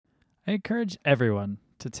I encourage everyone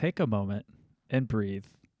to take a moment and breathe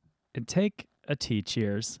and take a tea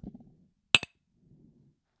cheers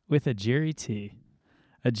with a Ajiri tea.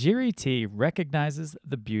 A Ajiri tea recognizes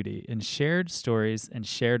the beauty in shared stories and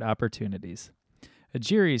shared opportunities.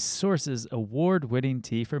 Ajiri sources award-winning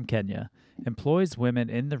tea from Kenya, employs women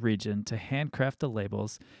in the region to handcraft the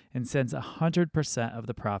labels, and sends 100% of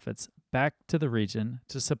the profits back to the region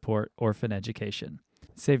to support orphan education.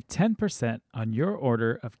 Save 10% on your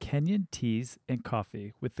order of Kenyan teas and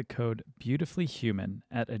coffee with the code BeautifullyHuman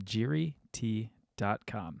at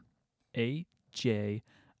ajiritea.com.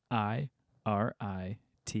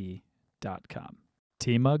 AJIRIT.com.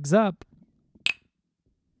 Tea mugs up.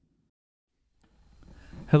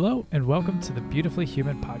 Hello and welcome to the Beautifully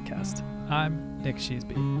Human podcast. I'm Nick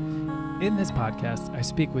Sheesby. In this podcast, I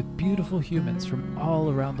speak with beautiful humans from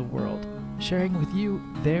all around the world, sharing with you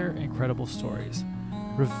their incredible stories,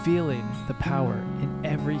 revealing the power in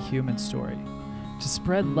every human story, to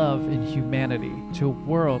spread love and humanity to a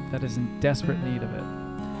world that is in desperate need of it,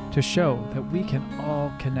 to show that we can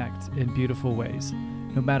all connect in beautiful ways,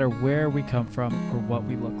 no matter where we come from or what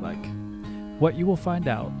we look like. What you will find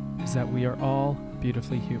out is that we are all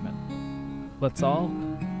beautifully human. Let's all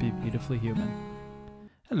be beautifully human.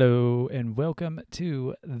 Hello and welcome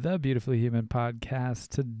to the Beautifully Human podcast.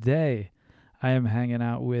 Today, I am hanging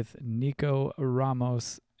out with Nico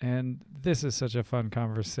Ramos, and this is such a fun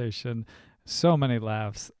conversation. So many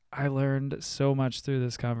laughs. I learned so much through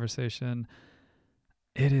this conversation.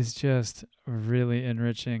 It is just really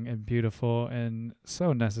enriching and beautiful and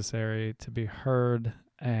so necessary to be heard.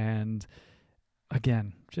 And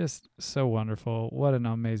again, just so wonderful. What an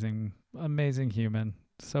amazing, amazing human.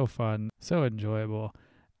 So fun, so enjoyable.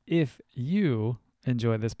 If you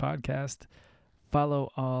enjoy this podcast,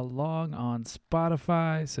 follow along on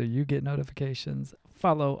Spotify so you get notifications.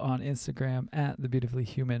 Follow on Instagram at the Beautifully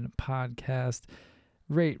Human Podcast.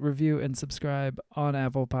 Rate, review, and subscribe on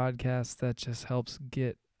Apple Podcasts. That just helps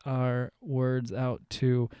get our words out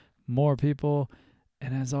to more people.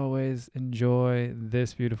 And as always, enjoy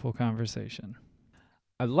this beautiful conversation.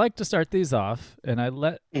 I like to start these off, and I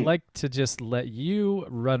like to just let you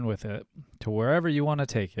run with it to wherever you want to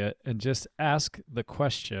take it and just ask the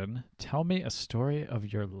question, tell me a story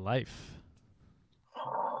of your life.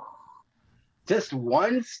 Just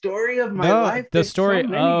one story of my life? The story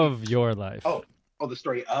of your life. Oh, the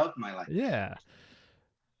story of my life. Yeah.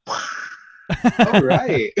 All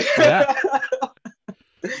right. Yeah.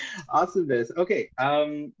 Awesomeness. Okay.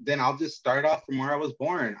 Then I'll just start off from where I was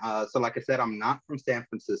born. So like I said, I'm not from San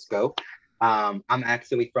Francisco. I'm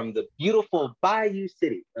actually from the beautiful Bayou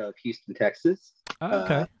City of Houston, Texas.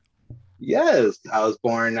 Okay. Yes. I was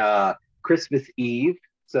born Christmas Eve.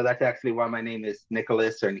 So that's actually why my name is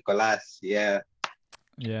Nicholas or Nicolas. Yeah.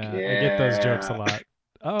 Yeah. I get those jokes a lot.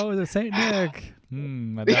 Oh, the Saint Nick.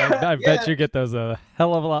 I bet you get those a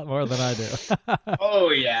hell of a lot more than I do. Oh,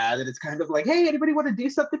 yeah. Then it's kind of like, hey, anybody want to do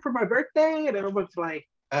something for my birthday? And everyone's like,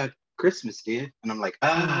 Christmas, dude. And I'm like,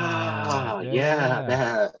 yeah,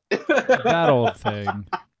 that old thing.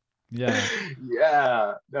 Yeah.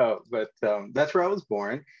 Yeah. No, but that's where I was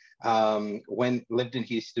born. Lived in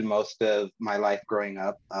Houston most of my life growing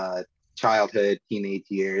up, childhood, teenage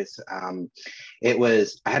years.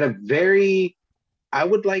 I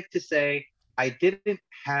would like to say I didn't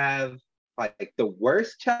have like the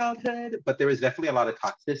worst childhood, but there was definitely a lot of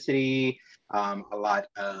toxicity, a lot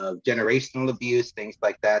of generational abuse, things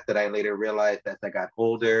like that I later realized as I got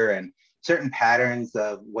older, and certain patterns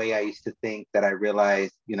of way I used to think that I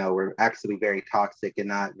realized, were actually very toxic and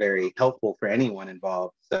not very helpful for anyone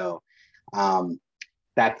involved. So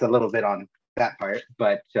that's a little bit on that part.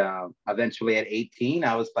 But eventually at 18,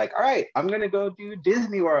 I was like, all right, I'm going to go do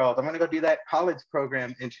Disney World. I'm going to go do that college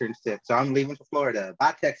program internship. So I'm leaving for Florida.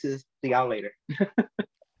 Bye, Texas. See y'all later.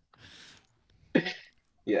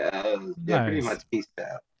 Yeah, Nice. Pretty much peaced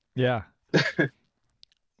out. Yeah.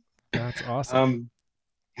 That's awesome.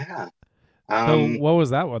 Yeah. So what was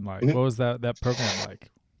that one like? What was that program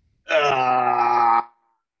like?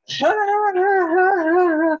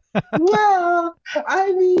 Well,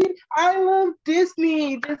 I mean, I love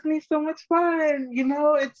Disney. Disney's so much fun.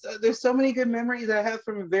 There's so many good memories I have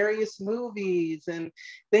from various movies and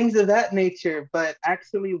things of that nature. But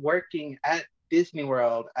actually working at Disney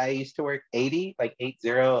World, I used to work 80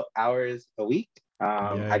 hours a week.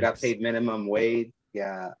 I got paid minimum wage.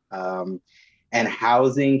 Yeah. And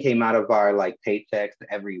housing came out of our paychecks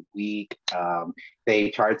every week. They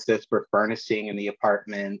charged us for furnishing in the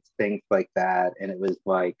apartments, things like that. And it was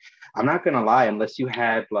like, I'm not gonna lie, unless you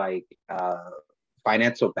had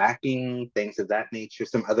financial backing, things of that nature,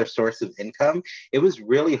 some other source of income, it was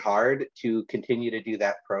really hard to continue to do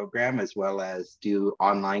that program as well as do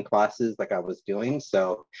online classes like I was doing.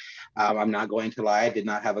 So I'm not going to lie, I did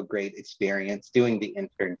not have a great experience doing the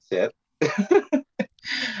internship.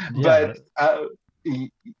 Yeah. But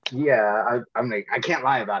I'm like, I can't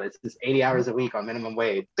lie about it. It's just 80 hours a week on minimum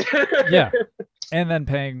wage. Yeah. And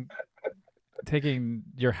then taking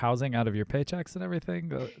your housing out of your paychecks and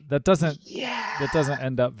everything. That doesn't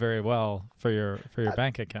end up very well for your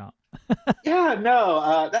bank account. Yeah,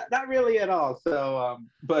 no, not really at all. So,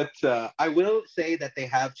 but I will say that they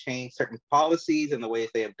have changed certain policies and the ways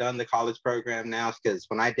they have done the college program now. Because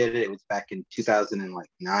when I did it, it was back in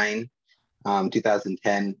 2009,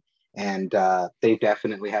 2010, and they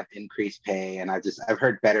definitely have increased pay. And I've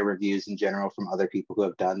heard better reviews in general from other people who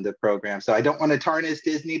have done the program. So I don't want to tarnish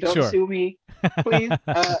Disney. Don't sue me, please.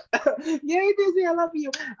 Yay, Disney, I love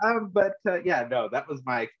you. But yeah, no, that was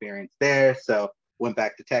my experience there. So went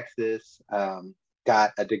back to Texas,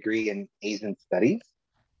 got a degree in Asian Studies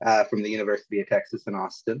from the University of Texas in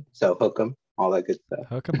Austin. So hook 'em, all that good stuff.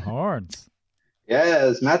 Hook 'em horns.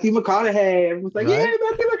 Yes, Matthew McConaughey. Everyone's like, Right? yeah,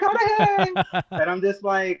 Matthew McConaughey. And I'm just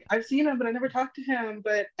like, I've seen him, but I never talked to him.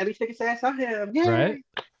 But at least I can say I saw him. Yay. Right?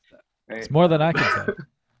 It's more than I can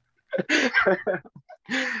say.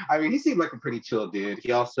 I mean, he seemed like a pretty chill dude.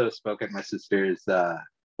 He also spoke at my sister's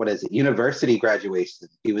university graduation.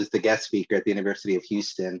 He was the guest speaker at the University of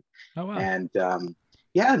Houston. Oh wow. And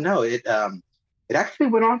it actually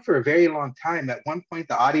went on for a very long time. At one point,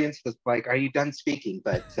 the audience was like, "Are you done speaking?"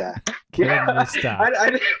 But yeah, stop.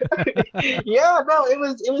 Yeah, no, it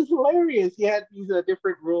was hilarious. He had these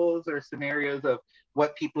different rules or scenarios of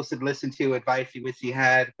what people should listen to, advice he wished he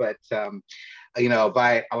had. But by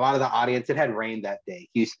a lot of the audience, it had rained that day.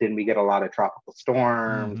 Houston, we get a lot of tropical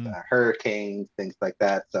storms, hurricanes, things like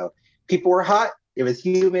that. So people were hot. It was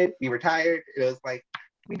humid. We were tired. It was like,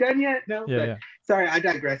 we done yet? No. Yeah. Sorry, I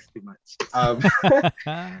digress too much.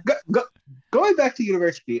 Going back to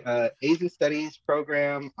university, Asian Studies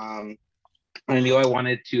program. I knew I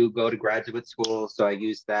wanted to go to graduate school, so I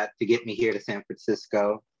used that to get me here to San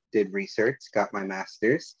Francisco. Did research, got my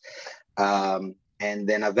master's, and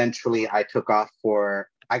then eventually I got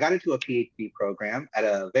into a PhD program at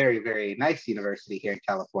a very, very nice university here in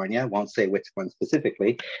California. Won't say which one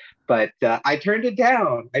specifically, but I turned it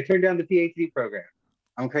down. I turned down the PhD program.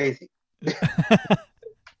 I'm crazy.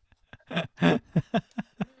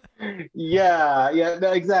 Yeah,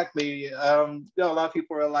 no, exactly. A lot of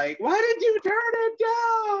people are like, why did you turn it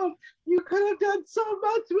down? You could have done so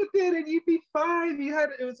much with it and you'd be fine.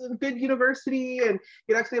 It was a good university and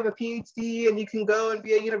you'd actually have a PhD and you can go and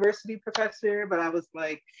be a university professor. But I was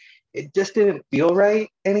like, it just didn't feel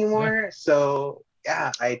right anymore. Yeah. So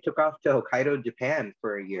yeah, I took off to Hokkaido, Japan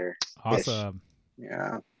for a year. Awesome.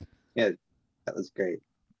 Yeah, that was great.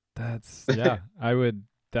 That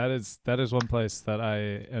is one place that I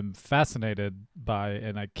am fascinated by,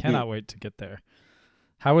 and I cannot wait to get there.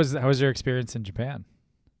 How was your experience in Japan?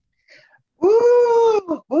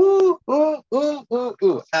 It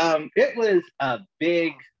was a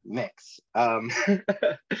big mix. Because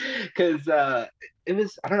it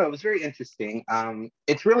was, I don't know, it was very interesting.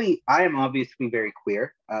 It's really, I am obviously very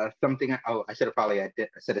queer. I should have probably, I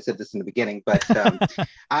said this in the beginning, but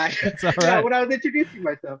It's all right. when I was introducing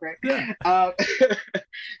myself, right? Yeah.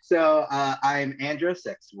 So I'm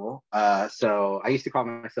androsexual. So I used to call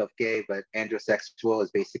myself gay, but androsexual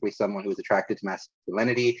is basically someone who is attracted to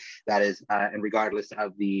masculinity. That is, and regardless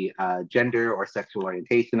of the gender or sexual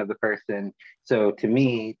orientation of the person. So to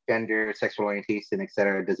me, gender, sexual orientation,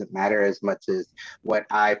 etc., doesn't matter as much as what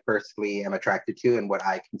I personally am attracted to and what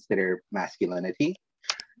I consider masculinity.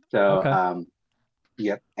 So, okay.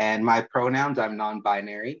 Yep. And my pronouns, I'm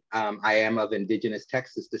non-binary. I am of indigenous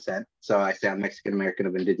Texas descent. So I say I'm Mexican American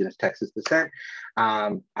of indigenous Texas descent.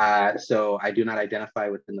 So I do not identify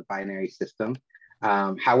within the binary system.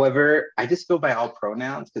 However, I just go by all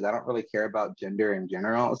pronouns because I don't really care about gender in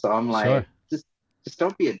general. So I'm like, sure. just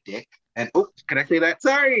don't be a dick. And can I say that?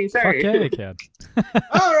 Sorry. Fuck yeah, you can.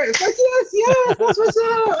 All right, yes, that's what's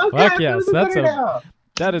up. Okay, fuck yes,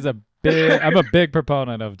 that is a big. I'm a big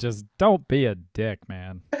proponent of just don't be a dick,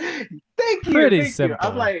 man. Thank you. Pretty simple.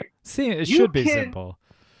 I'm like, it should be simple.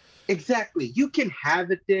 Exactly. You can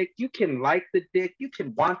have a dick. You can like the dick. You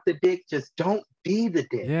can want the dick. Just don't be the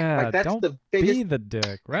dick. Yeah, that's don't the biggest... be the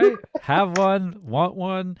dick, right? Have one, want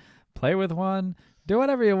one, play with one, do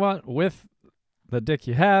whatever you want with the dick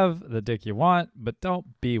you have, the dick you want, but don't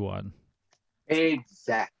be one.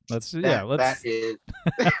 Exactly. That is.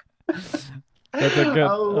 That's a good.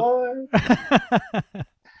 Oh Lord.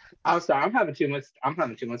 I'm sorry. I'm having too much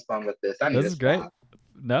fun with this. I need This to is great. stop.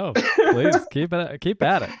 No, please keep at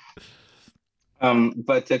it.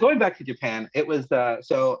 But going back to Japan, it was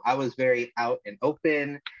so I was very out and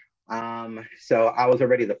open. So I was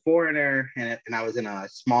already the foreigner, and I was in a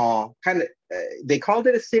small kind of. They called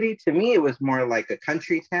it a city. To me, it was more like a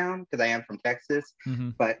country town because I am from Texas, Hmm.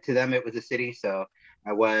 but to them it was a city. So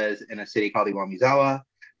I was in a city called Iwamizawa.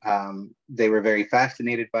 They were very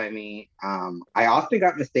fascinated by me. I often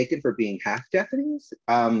got mistaken for being half Japanese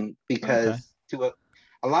Okay. because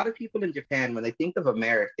a lot of people in Japan, when they think of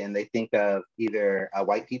American, they think of either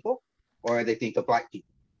white people or they think of black people.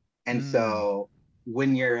 And Mm. so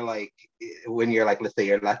when you're like, let's say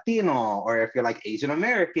you're Latino, or if you're like Asian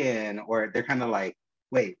American, or they're kind of like,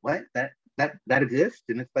 wait, what? That exists?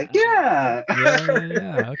 And it's like, yeah. Yeah, yeah,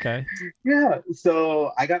 yeah. Okay. Yeah.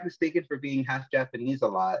 So I got mistaken for being half Japanese a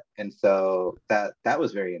lot. And so that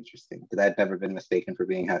was very interesting because I'd never been mistaken for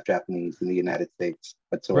being half Japanese in the United States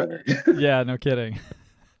Right. whatsoever. Yeah, no kidding.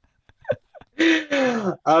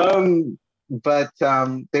 um, but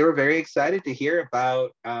they were very excited to hear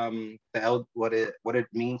about what it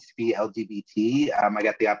means to be LGBT. I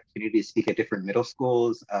got the opportunity to speak at different middle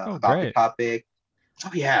schools Oh, about the great. topic.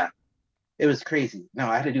 Oh yeah, it was crazy. No,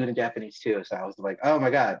 I had to do it in Japanese too, so I was like, oh my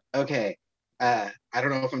god, okay. I don't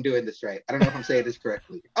know if I'm doing this right. I don't know if I'm saying this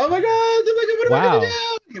correctly. Oh my god, what am I gonna Wow.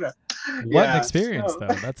 do? What an Yeah. experience So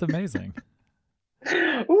though. That's amazing.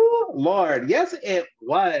 Ooh, Lord, yes, it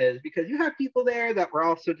was because you have people there that were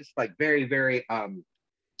also just like very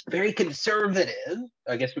conservative,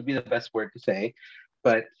 I guess would be the best word to say.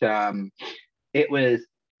 But it was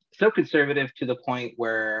so conservative to the point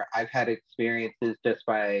where I've had experiences just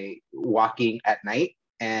by walking at night.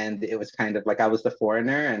 And it was kind of like I was the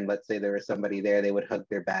foreigner, and let's say there was somebody there, they would hug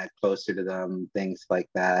their bag closer to them, things like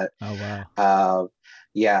that. Oh, wow. Uh,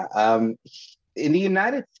 yeah. In the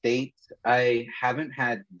United States, I haven't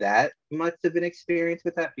had that much of an experience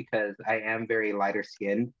with that because I am very lighter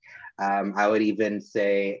skinned. I would even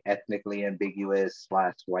say ethnically ambiguous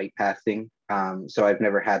slash white passing. So I've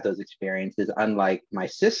never had those experiences, unlike my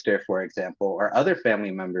sister, for example, or other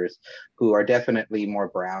family members who are definitely more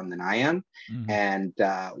brown than I am, Hmm. and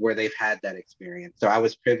where they've had that experience. So I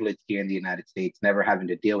was privileged here in the United States, never having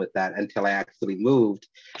to deal with that until I actually moved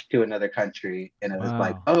to another country. And it was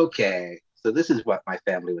like, Wow. okay, so this is what my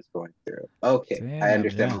family was going through. Okay, I Damn,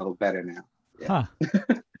 understand a yeah. little better now. Huh.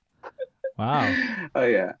 Wow. Oh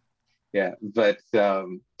yeah, yeah. But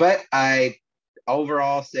I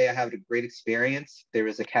overall say I had a great experience. There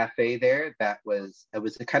was a cafe there that was it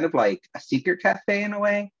was a kind of like a secret cafe in a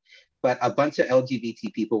way, but a bunch of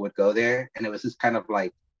LGBT people would go there, and it was just kind of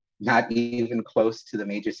like not even close to the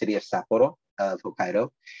major city of Sapporo of Hokkaido,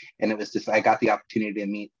 and it was just I got the opportunity to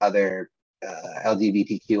meet other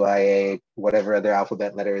LGBTQIA, whatever other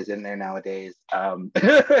alphabet letter is in there nowadays,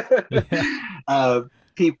 Yeah. uh,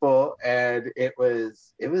 people, and it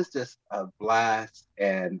was just a blast,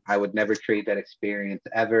 and I would never trade that experience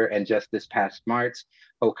ever. And just this past March,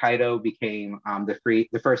 Hokkaido became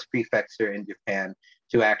the first prefecture in Japan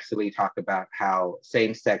to actually talk about how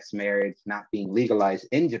same-sex marriage not being legalized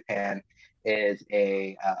in Japan is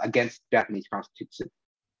a against Japanese constitution.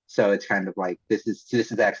 So it's kind of like this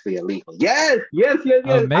is actually illegal. Yes, yes, yes,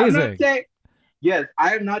 yes. I'm not Amazing. saying yes.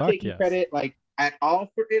 I am not Fuck taking yes. credit like at all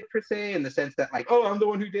for it per se, in the sense that like, oh, I'm the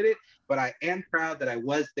one who did it. But I am proud that I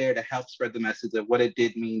was there to help spread the message of what it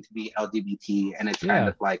did mean to be LGBT, and it's kind Yeah.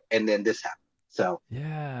 of like, and then this happened. So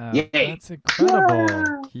Yeah. yay. That's incredible.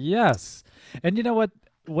 Yes. And you know what?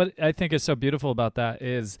 What I think is so beautiful about that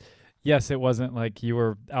is, yes, it wasn't like you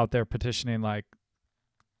were out there petitioning like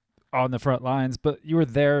on the front lines, but you were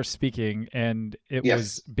there speaking and it was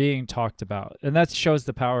Yes. being talked about. And that shows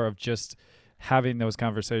the power of just having those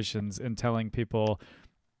conversations and telling people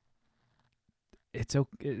it's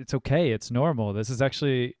okay, it's normal. This is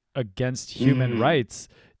actually against human Mm, rights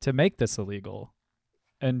to make this illegal.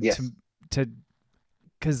 And yes. to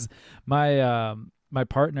cuz my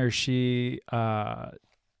partner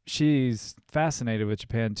she's fascinated with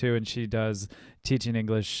Japan too, and she does teaching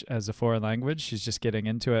English as a foreign language. She's just getting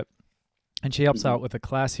into it, and she helps Mm-hmm. out with a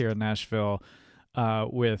class here in Nashville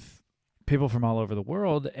with people from all over the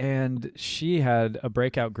world. And she had a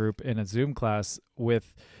breakout group in a Zoom class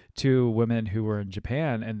with two women who were in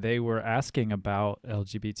Japan, and they were asking about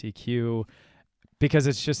LGBTQ because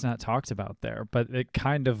it's just not talked about there. But it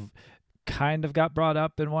kind of got brought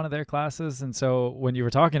up in one of their classes, and so when you were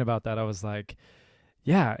talking about that, I was like,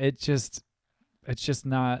 yeah, it's just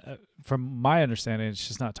not from my understanding, it's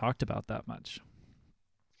just not talked about that much.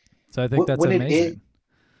 So I think that's When it is, amazing.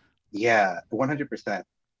 yeah, 100%.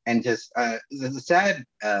 and just there's a sad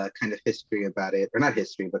kind of history about it, or not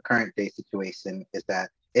history, but current day situation is that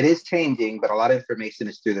it is changing, but a lot of information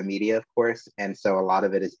is through the media, of course, and so a lot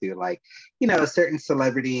of it is through like, certain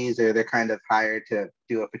celebrities, or they're kind of hired to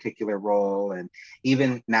do a particular role, and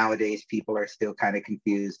even nowadays people are still kind of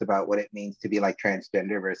confused about what it means to be like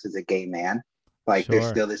transgender versus a gay man. Like there's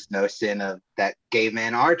Sure. still this notion of that gay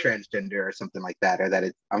men are transgender or something like that, or that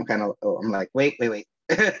it's I'm like, wait. And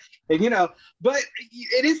but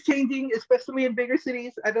it is changing, especially in bigger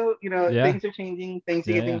cities. I know, Yeah. things are changing, things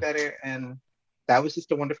are Yeah. getting Yeah. better, and that was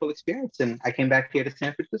just a wonderful experience. And I came back here to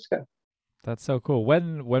San Francisco. That's so cool.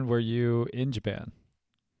 When were you in Japan?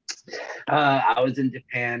 I was in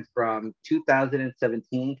Japan from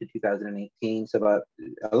 2017 to 2018, so about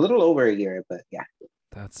a little over a year, but yeah.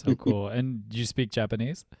 That's so cool. And you speak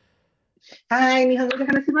Japanese? Hi, nihongo de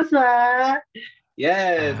hanashimasu wa.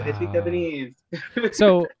 Yes, I speak Ah. Japanese.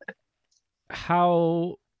 So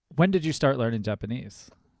how when did you start learning Japanese?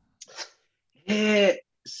 Eh,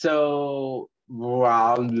 so,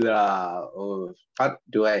 how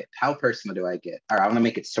personal do I get? All right, I'm gonna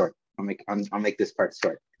make it short. I'll make this part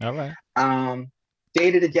short. All right. Um,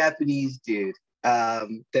 Dated a Japanese dude.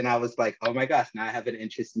 Then I was like, oh my gosh, now I have an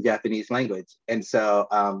interest in Japanese language. And so,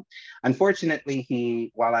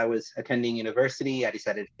 unfortunately, while I was attending university, I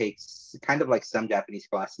decided to take kind of like some Japanese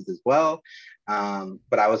classes as well.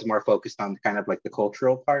 But I was more focused on kind of like the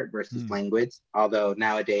cultural part versus Hmm. language. Although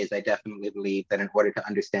nowadays, I definitely believe that in order to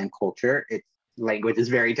understand culture, language is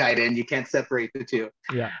very tight in. You can't separate the two.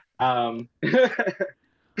 Yeah. Um,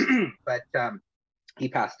 but he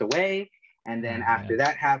passed away. And then Oh after man.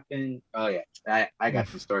 that happened, oh yeah, I got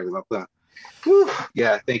some Oof. stories about that. Whew.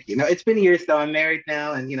 Yeah, thank you. No, it's been years though. I'm married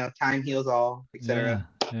now, and time heals all, etc.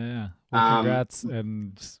 Yeah. Yeah. Yeah. Well, Um, congrats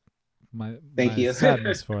and my thank my you.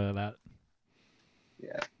 sadness for that.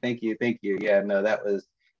 Yeah, thank you. Yeah, no,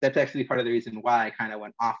 that's actually part of the reason why I kind of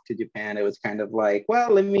went off to Japan. It was kind of like,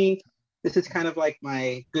 well, this is kind of like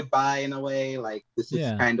my goodbye in a way. Like this is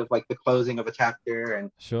Yeah. kind of like the closing of a chapter, and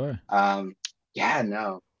Sure. yeah,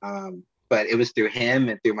 no. But it was through him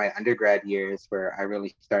and through my undergrad years where I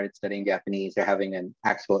really started studying Japanese or having an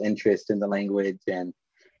actual interest in the language, and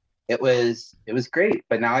it was great.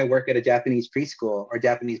 But now I work at a Japanese preschool or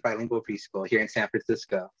Japanese bilingual preschool here in San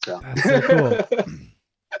Francisco. So That's so cool.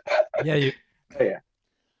 Yeah, you oh, yeah.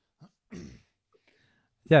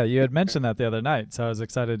 yeah, you had mentioned that the other night, so I was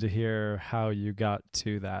excited to hear how you got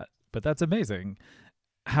to that. But that's amazing.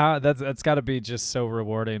 How that's got to be just so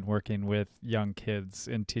rewarding working with young kids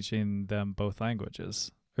and teaching them both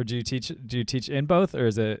languages. Or do you teach in both, or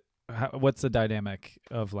is it what's the dynamic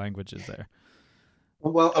of languages there?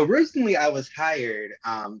 Well, originally I was hired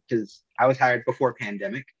because I was hired before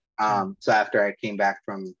pandemic. Hmm. So after I came back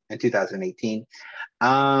from in 2018,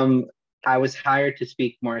 um, I was hired to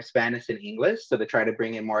speak more Spanish and English, so to try to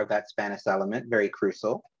bring in more of that Spanish element, very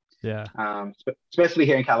crucial, Yeah. especially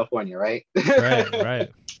here in California, right? Right, right.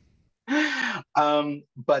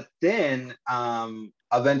 But then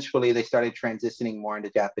eventually they started transitioning more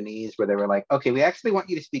into Japanese, where they were like, okay, we actually want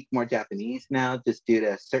you to speak more Japanese now, just due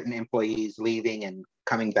to certain employees leaving and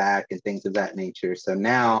coming back and things of that nature. So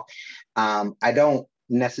now I don't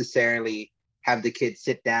necessarily have the kids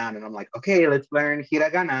sit down and I'm like, okay, let's learn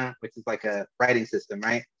hiragana, which is like a writing system,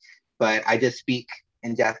 right? But I just speak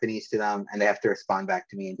in Japanese to them and they have to respond back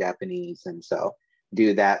to me in Japanese. And so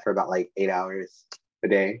do that for about like 8 hours a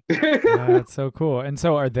day. That's so cool. And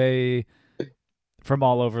so are they from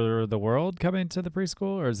all over the world coming to the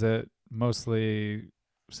preschool, or is it mostly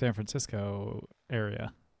San Francisco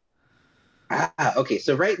area? Okay.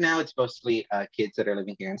 So right now it's mostly kids that are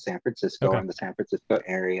living here in San Francisco or Okay. in the San Francisco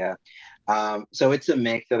area. So it's a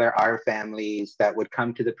mix. So there are families that would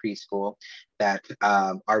come to the preschool that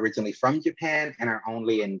are originally from Japan and are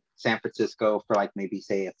only in San Francisco for like maybe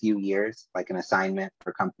say a few years, like an assignment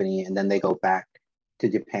for company, and then they go back to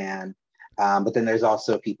Japan. But then there's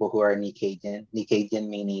also people who are Nikkeijan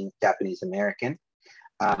meaning Japanese American.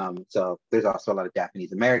 So there's also a lot of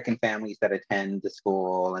Japanese American families that attend the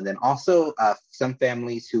school, and then also some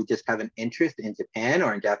families who just have an interest in Japan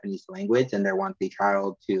or in Japanese language, and they want their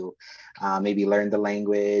child to maybe learn the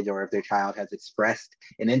language, or if their child has expressed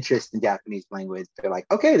an interest in Japanese language, they're like,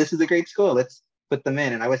 okay, this is a great school, let's put them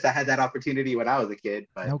in. And I wish I had that opportunity when I was a kid,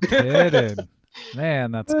 but No kidding.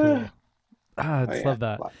 Man, that's oh cool. Ah, I just yeah, love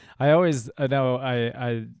that. I know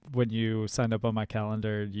I when you signed up on my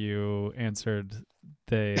calendar, you answered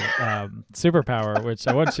the superpower, which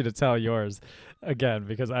I want you to tell yours again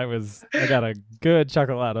because I got a good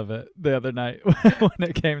chuckle out of it the other night when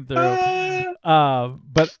it came through.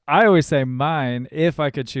 But I always say mine, if I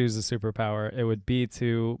could choose a superpower, it would be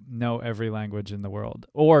to know every language in the world,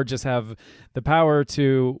 or just have the power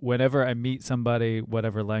to, whenever I meet somebody,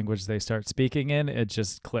 whatever language they start speaking in, it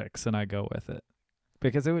just clicks and I go with it,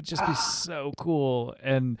 because it would just be so cool.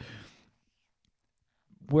 And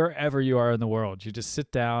wherever you are in the world, you just sit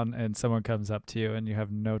down and someone comes up to you and you have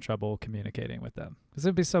no trouble communicating with them, because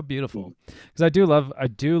it'd be so beautiful. Because I do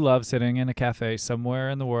love sitting in a cafe somewhere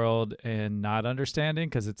in the world and not understanding,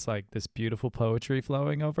 because it's like this beautiful poetry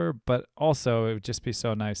flowing over, but also it would just be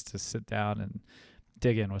so nice to sit down and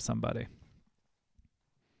dig in with somebody.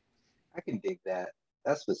 I can dig that.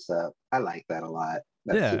 That's what's up. I like that a lot.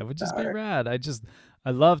 That's Yeah, it would just be superpower. rad.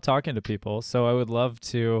 I love talking to people, so I would love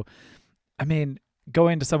to, I mean, go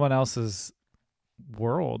into someone else's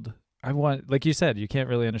world. I want, like you said, you can't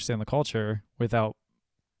really understand the culture without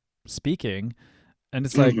speaking. And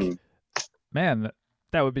it's like, Hmm. man,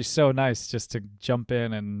 that would be so nice just to jump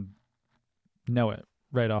in and know it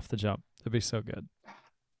right off the jump. It'd be so good.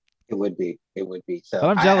 It would be. It would be. So But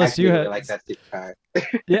I'm I jealous actually you really had, like that superpower.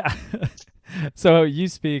 yeah. So you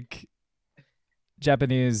speak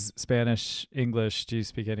Japanese, Spanish, English. Do you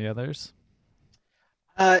speak any others?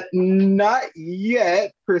 Not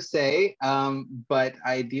yet per se, but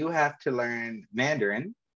I do have to learn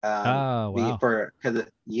Mandarin. Oh, The wow. for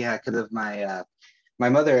because of my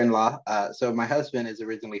mother-in-law. So my husband is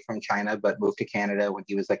originally from China, but moved to Canada when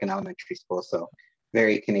he was like in elementary school. So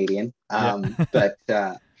very Canadian. Yeah. But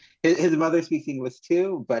his mother speaks English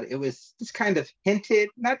too, but it was just kind of hinted,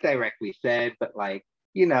 not directly said, but like,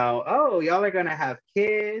 oh, y'all are gonna have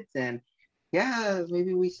kids, and yeah,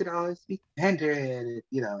 maybe we should always speak Mandarin,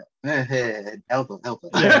 elbow, elbow.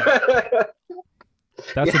 Yeah.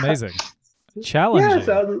 That's Yeah, amazing. yeah. Challenging.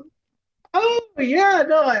 So, oh yeah,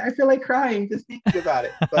 no, I feel like crying just thinking about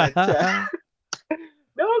it. But I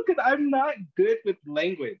no, because I'm not good with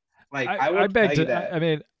language. Like I I will beg tell you to. that. I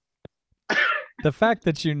mean, the fact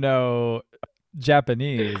that you know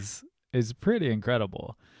Japanese is pretty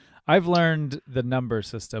incredible. I've learned the number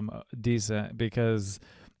system decent because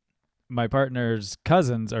my partner's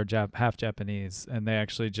cousins are half Japanese, and they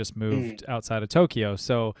actually just Mm. moved outside of Tokyo.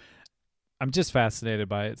 So I'm just fascinated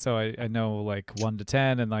by it. So I know like 1 to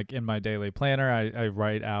 10, and like in my daily planner, I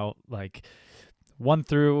write out like 1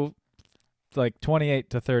 through like 28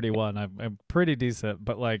 to 31. I'm pretty decent,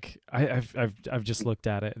 but like I've just looked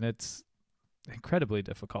at it and it's incredibly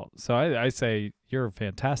difficult. So I say you're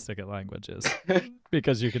fantastic at languages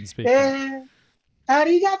because you can speak them. Eh,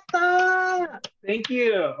 arigato. Thank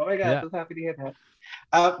you. Oh my gosh, Yeah. I was happy to hear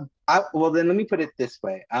that. Well, then let me put it this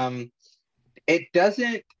way. It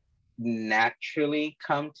doesn't naturally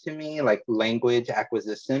come to me like language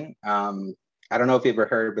acquisition. I don't know if you've ever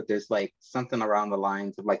heard, but there's like something around the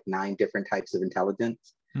lines of like 9 different types of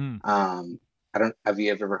intelligence. Mm. Um, I don't, have you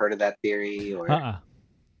ever heard of that theory or? Uh-uh.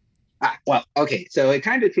 Well, okay. So it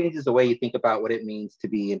kind of changes the way you think about what it means to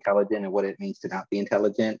be intelligent and what it means to not be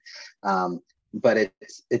intelligent. Um, but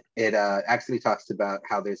it actually talks about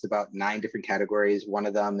how there's about 9 different categories. One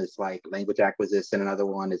of them is like language acquisition. Another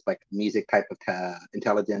one is like music type of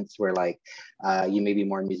intelligence, where like you may be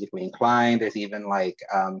more musically inclined. There's even like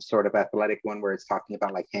sort of athletic one where it's talking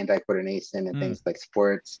about like hand-eye coordination and Mm. things like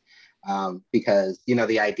sports, because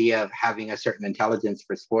the idea of having a certain intelligence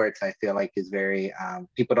for sports, I feel like is very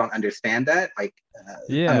people don't understand that, like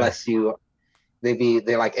Yeah. unless you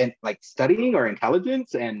they're like like studying or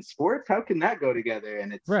intelligence and sports, how can that go together?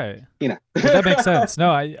 And it's Right. you know But that makes sense. No,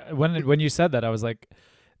 I when you said that, I was like,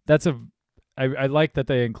 that's a. I like that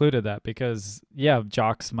they included that, because yeah,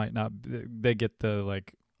 jocks might not. They get the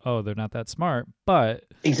like, oh, they're not that smart, but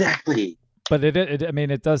exactly. I mean,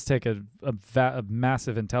 it does take a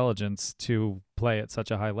massive intelligence to play at such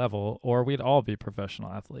a high level, or we'd all be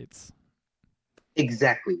professional athletes.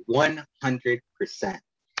 Exactly, 100%.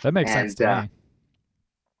 That makes sense And to me.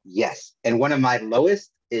 yes, and one of my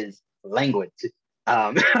lowest is language.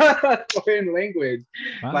 Foreign language.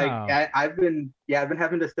 Like Wow. I've been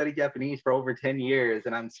having to study Japanese for over 10 years,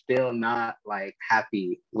 and I'm still not like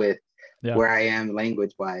happy with Yeah. where I am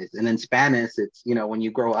language wise. And then Spanish, it's, when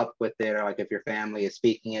you grow up with it, or like if your family is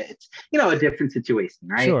speaking it, it's, a different situation,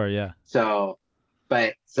 right? Sure. Yeah. So,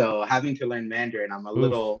 so having to learn Mandarin, I'm a Oof.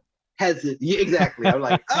 little hesitant. Yeah, exactly. I'm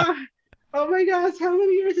like, oh my gosh, how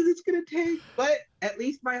many years is this going to take? But at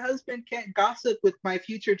least my husband can't gossip with my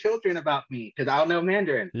future children about me because I'll know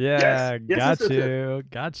Mandarin. Yes, Yeah. yes, yes, Got yes, yes. you.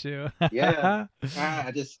 Got you. Yeah.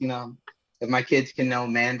 I just, if my kids can know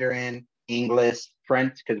Mandarin, English,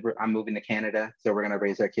 French, because I'm moving to Canada. So we're going to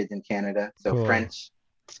raise our kids in Canada. So Cool. French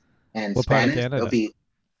and What part of Spanish, they'll Canada? be,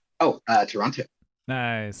 Toronto.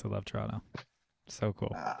 Nice. I love Toronto. So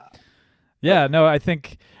cool. Uh, Yeah, no,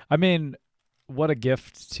 I mean, what a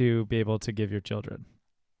gift to be able to give your children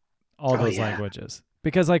all Oh those yeah. languages.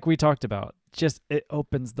 Because like we talked about, just it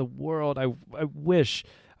opens the world. I wish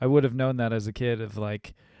I would have known that as a kid of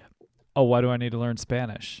like, oh, why do I need to learn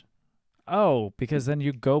Spanish? Oh, because then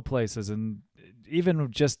you go places and even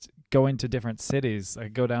just going to different cities, I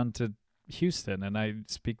go down to Houston and I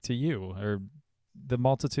speak to you or the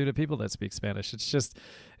multitude of people that speak Spanish. It's just,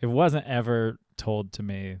 it wasn't ever told to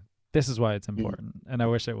me. This is why it's Mm. important, and I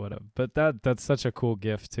wish I would have. But that's such a cool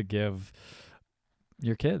gift to give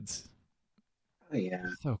your kids. Oh yeah.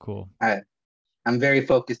 So cool. I I'm very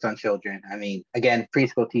focused on children. I mean, again,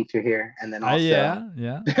 preschool teacher here, and then also Yeah,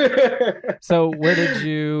 yeah. So where did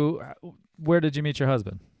you meet your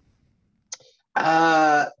husband?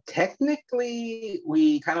 technically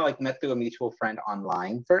we kind of like met through a mutual friend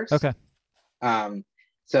online first. Okay, Um,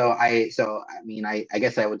 so I mean, I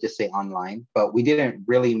guess I would just say online, but we didn't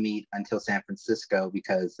really meet until San Francisco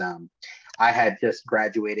because I had just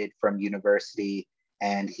graduated from university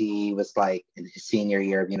and he was like in his senior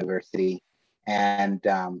year of university, and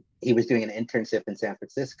he was doing an internship in San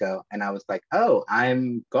Francisco, and I was like, oh,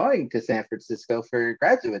 I'm going to San Francisco for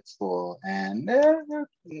graduate school, and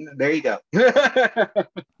there you go.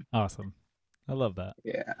 awesome. I love that.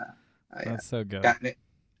 Yeah, yeah. That's so good. Got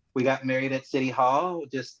we got married at City Hall.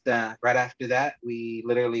 Just right after that, we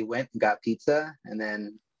literally went and got pizza, and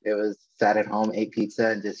then it was sat at home, ate pizza,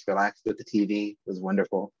 and just relaxed with the TV. It was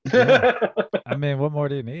wonderful. Yeah. I mean, what more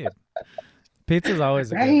do you need? Pizza's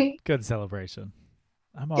always a Right? good celebration.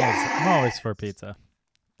 I'm always Yes. for pizza.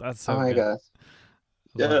 That's Oh so my good. gosh.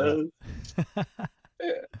 I love Yes.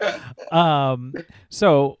 that. um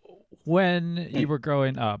so when you were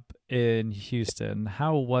growing up in Houston,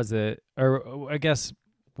 how was it, or I guess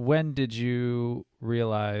when did you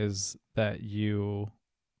realize that you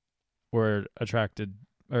were attracted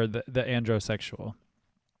or the androsexual?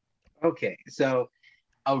 Okay, so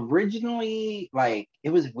originally, like, it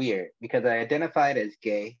was weird because I identified as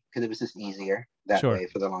gay because it was just easier that Sure. way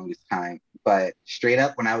for the longest time. But straight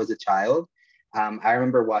up, when I was a child, I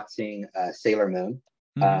remember watching Sailor Moon.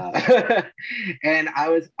 Hmm. Uh, and I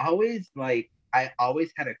was always like, I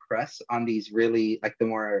always had a crush on these really, like, the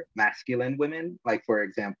more masculine women. Like, for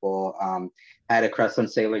example, I had a crush on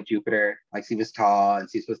Sailor Jupiter. Like, she was tall and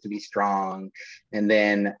she's supposed to be strong. And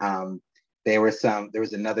then there was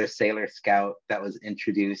another Sailor Scout that was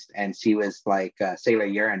introduced, and she was like Sailor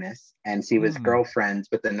Uranus, and she was Hmm. girlfriends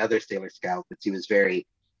with another Sailor Scout, but she was very,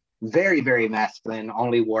 very, very masculine,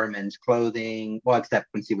 only wore men's clothing, well, except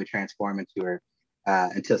when she would transform into her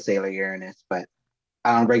until Sailor Uranus. But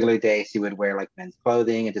on a regular day, she would wear like men's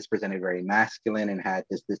clothing and just presented very masculine and had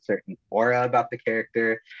just this certain aura about the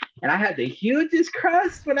character. And I had the hugest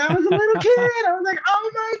crush when I was a little kid. I was like,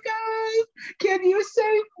 oh my gosh, can you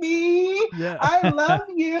save me? Yeah. I love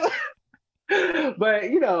you. But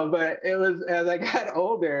it was as I got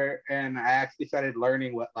older and I actually started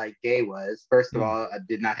learning what like gay was. First of Hmm. all, I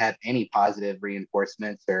did not have any positive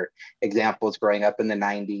reinforcements or examples growing up in the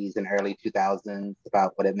 90s and early 2000s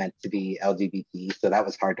about what it meant to be LGBT. So that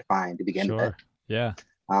was hard to find to begin with. Sure. Yeah.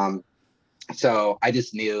 Um, so I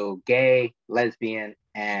just knew gay, lesbian,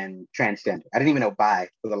 and transgender. I didn't even know bi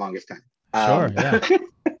for the longest time. Sure. Yeah.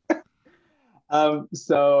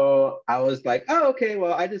 So I was like, oh, okay,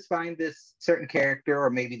 well, I just find this certain character or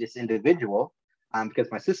maybe this individual, because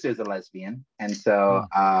my sister is a lesbian. And so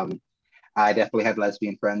Hmm. I definitely had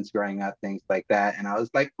lesbian friends growing up, things like that. And I was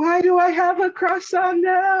like, why do I have a crush on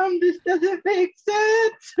them? This doesn't make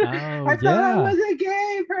sense. Oh I thought I yeah. was a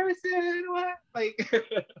gay person. What? Like,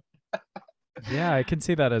 Yeah, I can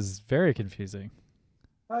see that as very confusing.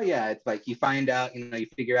 oh yeah, it's like you find out, you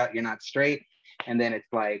figure out you're not straight, and then it's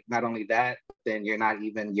like not only that, then you're not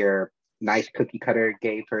even your nice cookie cutter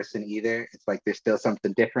gay person either. It's like there's still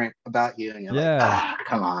something different about you, and you're like, Yeah. ah,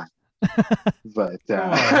 come on. But Come on,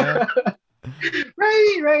 man.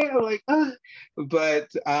 right, I'm like, but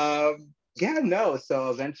yeah, no. So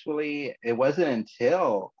eventually, it wasn't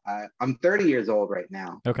until I'm 30 years old right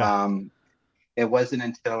now. Okay. It wasn't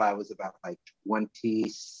until I was about like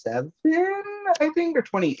 27, I think, or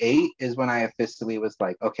 28 is when I officially was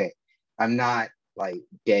like, okay, I'm not like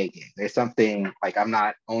gay. There's something like I'm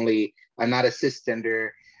not a cisgender,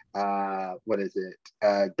 what is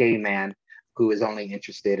it, gay man who is only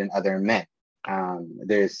interested in other men.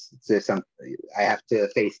 There's some, I have to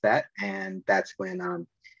face that. And that's when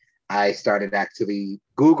I started actually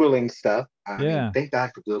Googling stuff. I mean, Yeah. thank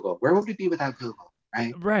God for Google. Where would we be without Google,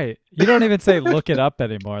 right? Right. You don't even say look it up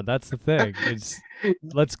anymore. That's the thing. It's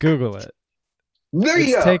let's Google it. There you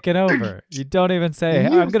It's go. taken over. You don't even say, hey,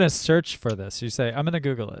 I'm You, going to search for this. You say, I'm going to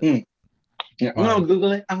Google it. mm, Yeah, I'm Why? gonna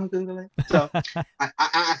Google it. I'm gonna Google it. So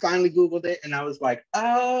I finally Googled it and I was like,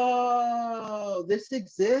 oh, this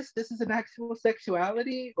exists. This is an actual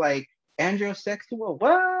sexuality, like androsexual.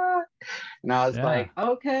 What? And I was Yeah. like,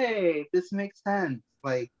 okay, this makes sense.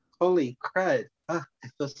 Like, holy crud. I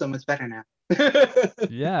feel so much better now.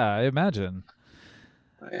 Yeah, I imagine.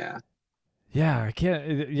 Yeah. Yeah, I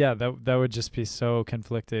can't. Yeah, that would just be so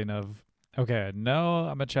conflicting. Of okay, I know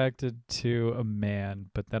I'm attracted to a man,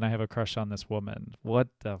 but then I have a crush on this woman. What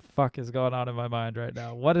the fuck is going on in my mind right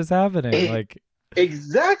now? What is happening? E- Like,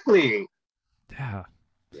 exactly. yeah.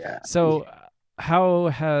 Yeah. So, how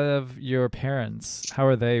have your parents? How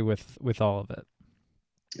are they with all of it?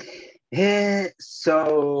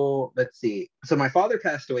 So let's see. So my father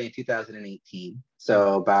passed away in 2018.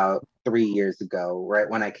 So about 3 years ago, right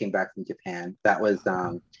when I came back from Japan. That was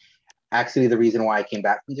Okay. actually the reason why I came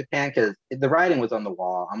back from Japan because the writing was on the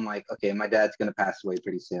wall. I'm like, okay, my dad's gonna pass away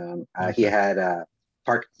pretty soon. He Okay. had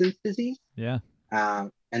Parkinson's disease, Yeah.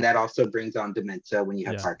 and that also brings on dementia when you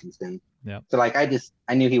have Yeah. Parkinson's. Yeah. So like I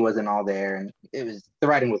knew he wasn't all there, and it was the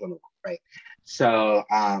writing was on the wall, right? So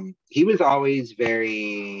he was always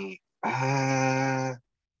very. I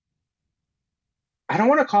don't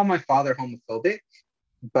want to call my father homophobic,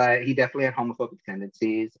 but he definitely had homophobic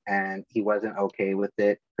tendencies, and he wasn't okay with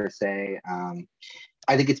it per se.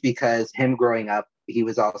 I think it's because him growing up, he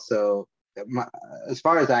was also, my, as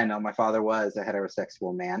far as I know, my father was a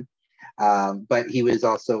heterosexual man, but he was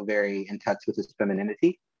also very in touch with his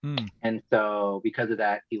femininity. Hmm. And so, because of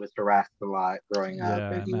that, he was harassed a lot growing up, Yeah,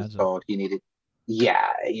 I and he was imagine. told he needed,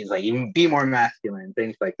 yeah, he's like, you be more masculine,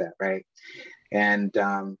 things like that, right? And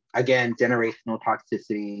again, generational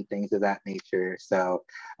toxicity, things of that nature. So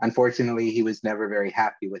unfortunately, he was never very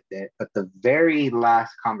happy with it. But the very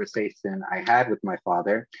last conversation I had with my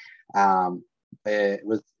father, um, it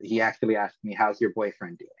was he actually asked me, "How's your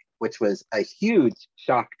boyfriend doing?" Which was a huge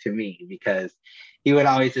shock to me because he would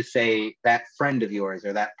always just say that friend of yours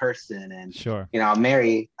or that person, and Sure. I'm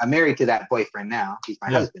married to that boyfriend now. He's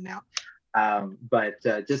my Yeah. husband now. But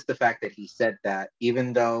just the fact that he said that,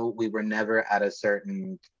 even though we were never at a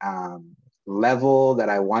certain level that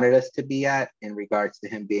I wanted us to be at in regards to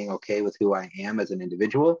him being okay with who I am as an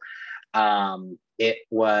individual, it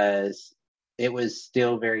was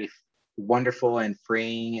still very wonderful and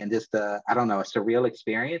freeing and just I don't know, a surreal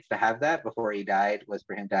experience to have that before he died was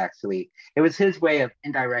for him to actually, it was his way of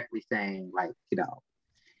indirectly saying, like,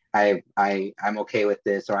 I'm okay with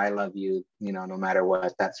this, or I love you, no matter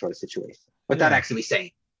what, that sort of situation, without Yeah. actually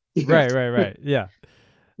saying. Right. Right. Right. Yeah.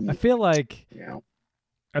 I feel like you know,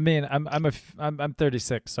 I mean, I'm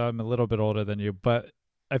 36, so I'm a little bit older than you, but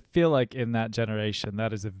I feel like in that generation,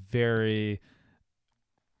 that is a very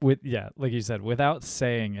with yeah, like you said, without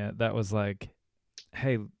saying it, that was like,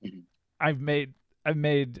 hey, Mhm. I've made I've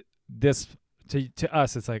made this to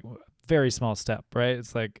us. It's like very small step, right?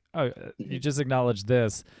 It's like oh, you Mhm. just acknowledge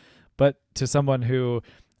this, but to someone who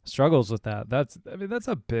struggles with that, that's I mean that's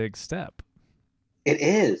a big step It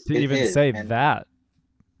is, to it even is, say and that.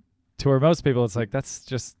 To where most people, it's like that's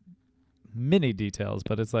just mini details,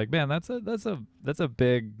 but it's like, man, that's a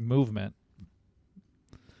big movement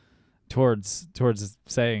towards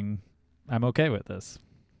saying I'm okay with this.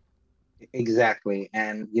 exactly,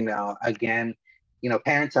 and again,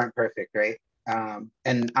 parents aren't perfect, right?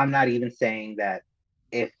 And I'm not even saying that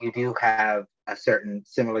if you do have a certain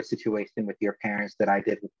similar situation with your parents that I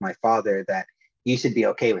did with my father, that you should be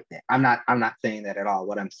okay with it. I'm not saying that at all.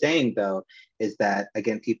 What I'm saying though is that,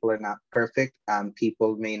 again, people are not perfect.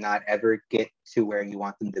 People may not ever get to where you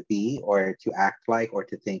want them to be or to act like or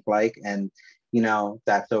to think like, and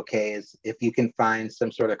that's okay. Is if you can find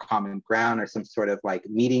some sort of common ground or some sort of like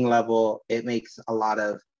meeting level, it makes a lot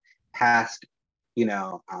of past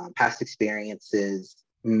past experiences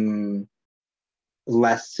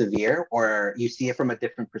less severe, or you see it from a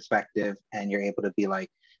different perspective and you're able to be like,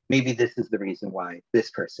 maybe this is the reason why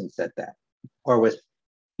this person said that or was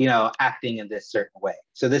acting in this certain way.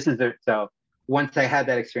 So once I had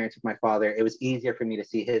that experience with my father, it was easier for me to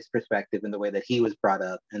see his perspective in the way that he was brought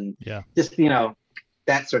up, and Yeah. just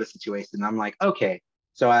that sort of situation. I'm like, okay.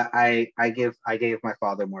 So I gave my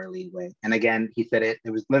father more leeway. And again, he said it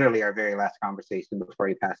was literally our very last conversation before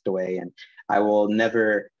he passed away. And I will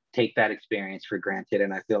never take that experience for granted.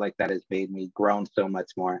 And I feel like that has made me grown so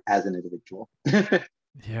much more as an individual.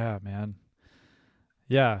 Yeah, man.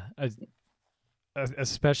 Yeah,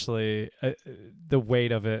 especially the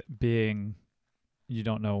weight of it being you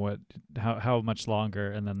don't know how much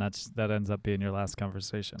longer, and then that ends up being your last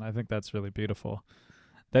conversation. I think that's really beautiful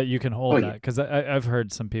that you can Oh hold yeah. that because I've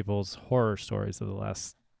heard some people's horror stories of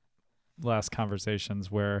the last conversations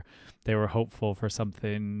where they were hopeful for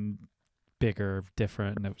something bigger,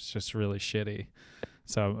 different, and it was just really shitty.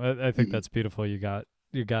 So I think that's beautiful. You got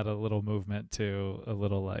a little movement to a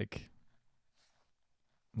little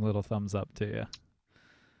little thumbs up to you.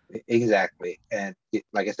 Exactly. And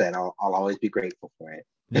like I said, I'll always be grateful for it.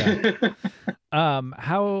 Yeah.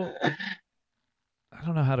 How, I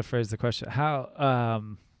don't know how to phrase the question. How,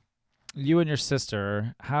 you and your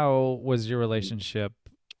sister, how was your relationship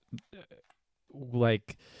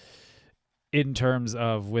like in terms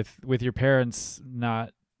of with your parents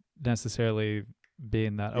not necessarily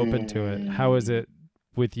being that open to it? How is it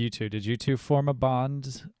with you two? Did you two form a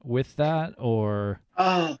bond with that, or?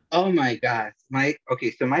 Oh my gosh.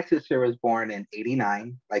 So my sister was born in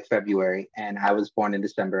 89, like February, and I was born in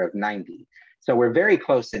December of 90. So we're very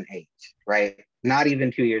close in age, right? Not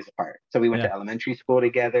even 2 years apart. So we went Yeah. to elementary school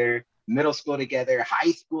together, middle school together,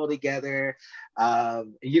 high school together.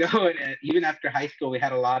 And even after high school, we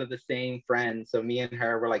had a lot of the same friends. So me and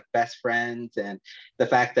her were like best friends. And the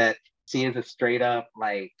fact that she is a straight up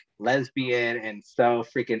like lesbian and so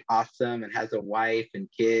freaking awesome and has a wife and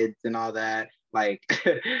kids and all that. Like,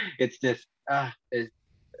 it's just,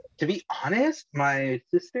 to be honest, my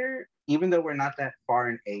sister, even though we're not that far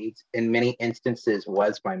in age, in many instances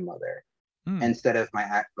was my mother instead of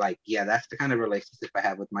yeah, that's the kind of relationship I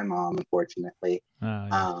have with my mom, unfortunately.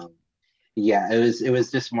 Yeah. Yeah, it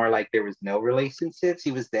was just more like there was no relationship.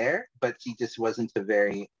 She was there, but she just wasn't a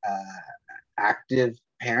very active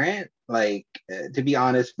parent. Like, to be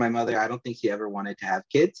honest, my mother, I don't think she ever wanted to have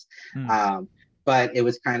kids. But it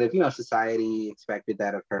was kind of, society expected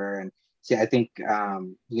that of her. And I think,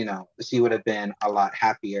 she would have been a lot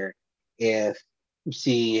happier if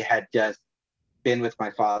she had just been with my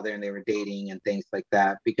father and they were dating and things like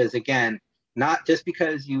that. Because again, not just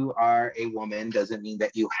because you are a woman doesn't mean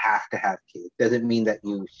that you have to have kids. Doesn't mean that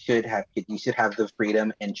you should have kids. You should have the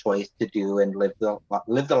freedom and choice to do and live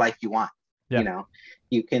the life you want. Yeah.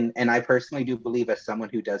 You can, and I personally do believe, as someone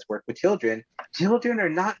who does work with children are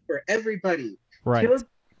not for everybody. Right.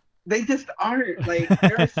 They just aren't. Like,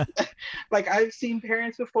 there's like, I've seen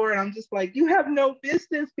parents before and I'm just like, you have no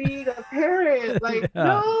business being a parent. Like,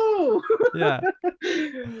 no. Yeah.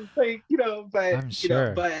 Like, but I'm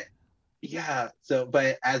sure. but yeah. So,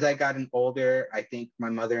 but as I gotten older, I think my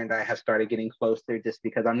mother and I have started getting closer just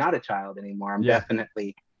because I'm not a child anymore. I'm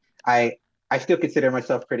definitely, I still consider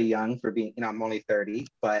myself pretty young for being, I'm only 30,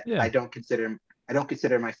 but I don't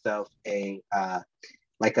consider myself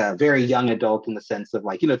like a very young adult in the sense of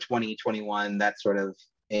like, 20, 21, that sort of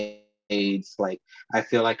age. Like, I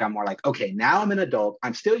feel like I'm more like, okay, now I'm an adult.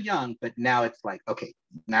 I'm still young, but now it's like, okay,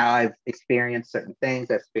 now I've experienced certain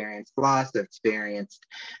things. I've experienced loss. I've experienced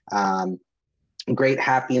great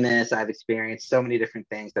happiness. I've experienced so many different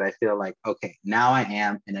things that I feel like, okay, now I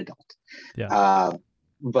am an adult. Yeah.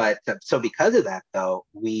 But so because of that, though,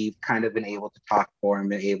 we've kind of been able to talk more and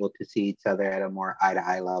been able to see each other at a more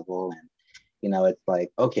eye-to-eye level. And, it's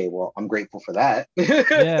like, okay, well, I'm grateful for that.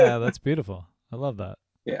 Yeah, that's beautiful. I love that.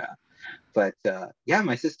 Yeah. But yeah,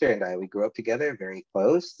 my sister and I, we grew up together, very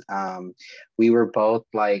close. We were both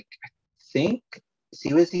like, I think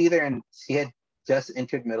she had just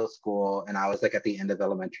entered middle school and I was like at the end of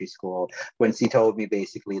elementary school when she told me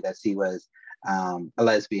basically that she was a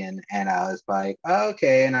lesbian. And I was like, oh,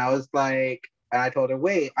 okay. And I was like, and I told her,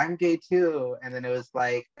 wait, I'm gay too. And then it was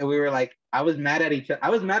like, and we were like, I was mad at each other. I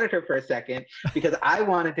was mad at her for a second because I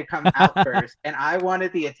wanted to come out first and I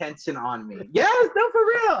wanted the attention on me. Yes, no, for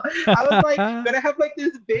real. I was like, gonna have like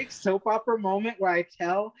this big soap opera moment where I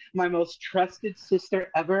tell my most trusted sister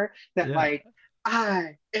ever that like,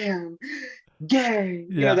 I am gay,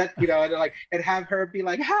 and like, and have her be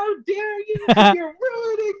like, how dare you, you're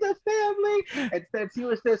ruining the family. And then she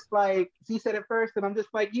was just like, she said it first and I'm just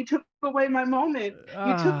like, you took away my moment,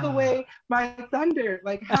 you took away my thunder,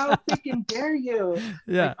 like, how freaking dare you.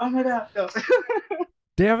 Like, oh my god, no.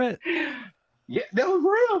 Damn it. Yeah, that was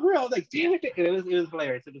real. Like, damn it. It was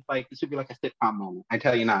hilarious. It was like, it should be like a sitcom moment, I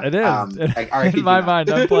tell you not. It is. Like, in my mind,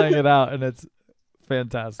 I'm playing it out and it's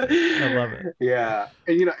fantastic. I love it. Yeah.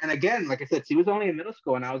 And and again, like I said, she was only in middle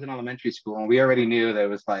school and I was in elementary school, and we already knew that it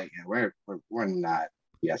was like, yeah, we're not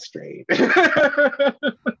yet straight.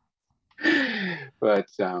 But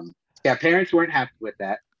yeah, parents weren't happy with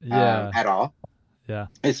that at all. Yeah.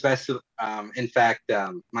 Especially in fact,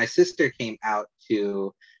 my sister came out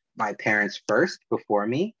to my parents first before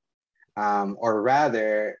me. Or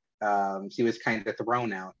rather, she was kind of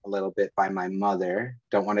thrown out a little bit by my mother.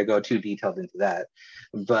 Don't want to go too detailed into that.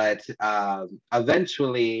 But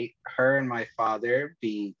eventually, her and my father,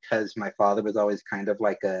 because my father was always kind of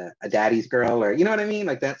like a daddy's girl, or you know what I mean?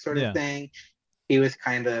 Like that sort of thing. He was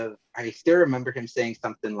kind of, I still remember him saying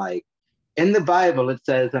something like, in the Bible, it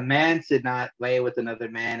says a man should not lay with another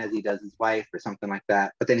man as he does his wife or something like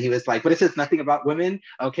that. But then he was like, but it says nothing about women.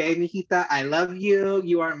 Okay, mijita, I love you.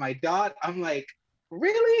 You are my dog. I'm like,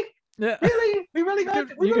 really? Yeah. Really? We really got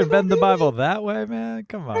you can bend the Bible that way, man.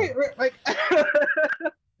 Come on. Right, like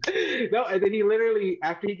no, and then he literally,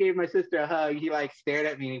 after he gave my sister a hug, he like stared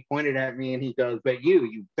at me and he pointed at me and he goes, but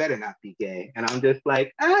you better not be gay. And I'm just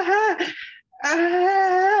like, yeah,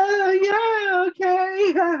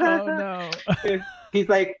 okay. Oh no. He's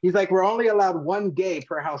like, we're only allowed one gay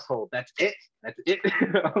per household. That's it. That's it.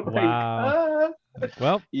 Wow.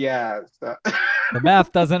 Well, yeah. So. The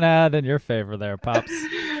math doesn't add in your favor there, Pops.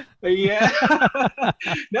 Yeah.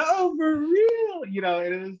 No, for real.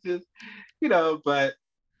 It was just, but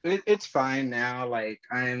it's fine now. Like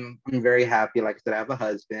I'm very happy. Like I said, I have a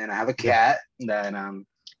husband. I have a cat that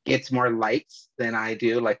gets more likes than I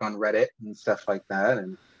do, like on Reddit and stuff like that.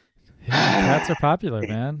 And yeah, cats are popular,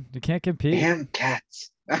 man. You can't compete. Damn cats.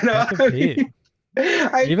 I know. Can't compete.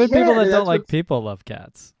 Even people that don't like people love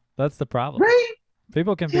cats. That's the problem. Right?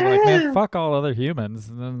 People can be like, man, fuck all other humans.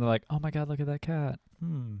 And then they're like, oh my God, look at that cat.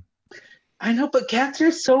 I know, but cats are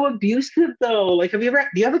so abusive though. Like, do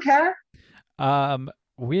you have a cat?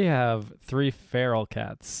 We have 3 feral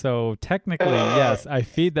cats. So technically, yes, I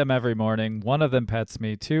feed them every morning. One of them pets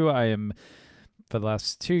me. 2, for the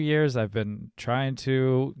last 2 years, I've been trying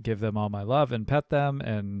to give them all my love and pet them,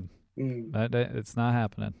 and it's not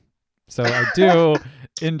happening. So I do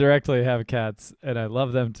indirectly have cats, and I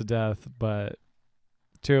love them to death, but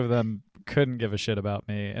 2 of them couldn't give a shit about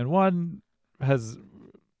me. And one has...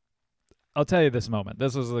 I'll tell you this moment.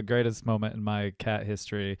 This was the greatest moment in my cat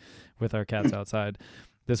history with our cats outside.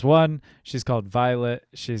 This one, she's called Violet.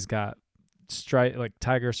 She's got like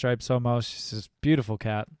tiger stripes almost. She's this beautiful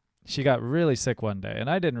cat. She got really sick one day, and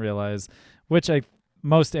I didn't realize,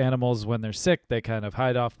 most animals, when they're sick, they kind of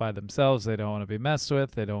hide off by themselves. They don't want to be messed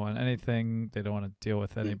with. They don't want anything. They don't want to deal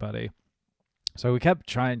with anybody. So we kept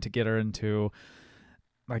trying to get her into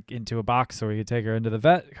a box so we could take her into the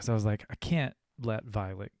vet, because I was like, I can't let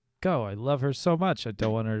Violet go. I love her so much. I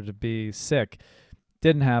don't want her to be sick.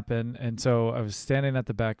 Didn't happen. And so I was standing at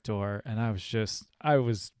the back door, and I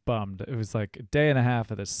was bummed. It was like a day and a half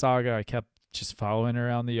of this saga. I kept just following her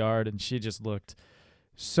around the yard, and she just looked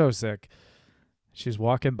so sick. She's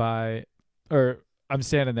walking by, or I'm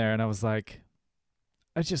standing there, and I was like,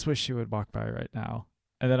 I just wish she would walk by right now.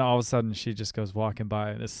 And then all of a sudden she just goes walking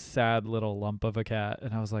by, this sad little lump of a cat.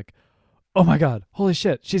 And I was like, oh my God, holy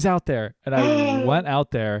shit, she's out there. And I went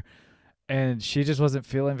out there, and she just wasn't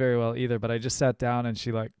feeling very well either. But I just sat down, and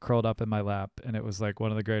she like curled up in my lap, and it was like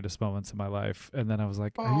one of the greatest moments of my life. And then I was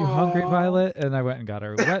like, are you hungry, Violet? And I went and got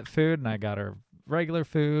her wet food, and I got her regular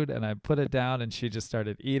food, and I put it down, and she just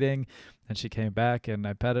started eating, and she came back, and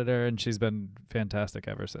I petted her, and she's been fantastic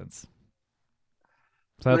ever since.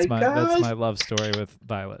 So that's my love story with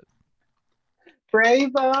Violet.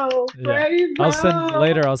 Bravo, bravo.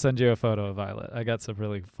 I'll send you a photo of Violet. I got some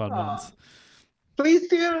really fun ones. Please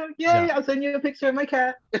do. Yeah, I'll send you a picture of my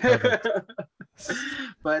cat.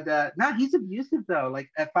 But no, he's abusive though.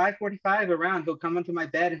 Like at 5:45 around, he'll come onto my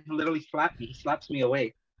bed and he'll literally slap me. He slaps me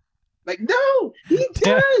awake. Like, no, he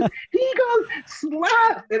does. He goes,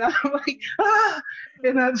 slap. And I'm like, ah.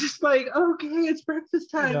 And I'm just like, okay, it's breakfast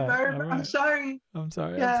time. I'm sorry. I'm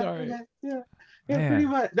sorry. Yeah, pretty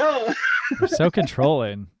much. No. They're so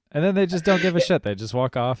controlling. And then they just don't give a shit. They just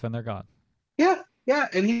walk off and they're gone. Yeah.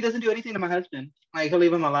 And he doesn't do anything to my husband. Like, he'll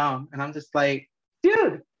leave him alone. And I'm just like,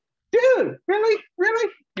 dude, really?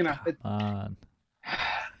 It's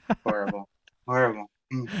horrible.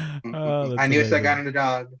 Oh, I knew I got him the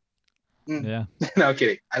dog. Yeah. No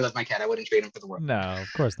kidding. I love my cat. I wouldn't trade him for the world. No, of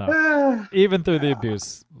course not. Even through the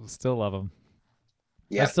abuse, still love him.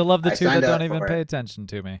 Yeah. I still love the 2 that don't even pay attention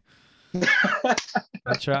to me.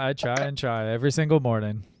 I try every single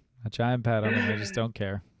morning. I try and pet them, and they just don't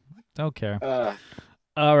care.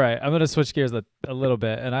 All right, I'm going to switch gears a little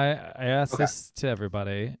bit, and I asked this to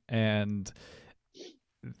everybody, and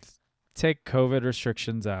take COVID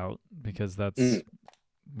restrictions out, because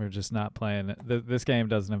we're just not playing. This game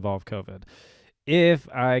doesn't involve COVID. If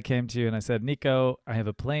I came to you and I said, Nico, I have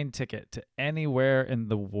a plane ticket to anywhere in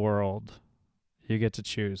the world, you get to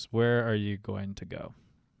choose. Where are you going to go?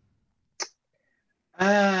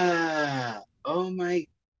 Oh my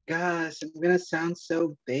gosh, I'm gonna sound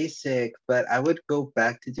so basic, but I would go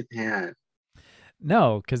back to Japan.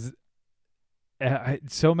 No, because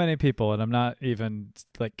so many people, and I'm not even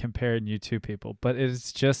like comparing you to people, but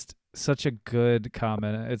it's just such a good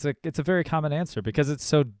comment. It's a very common answer because it's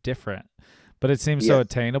so different, but it seems so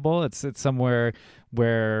attainable. It's somewhere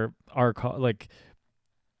where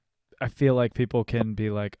I feel like people can be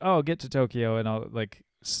like, oh, get to Tokyo, and I'll like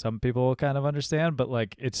some people will kind of understand, but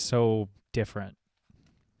like it's so different.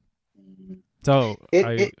 Mhm. So It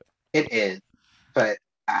I it it is, but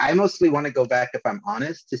I mostly want to go back, if I'm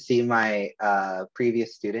honest, to see my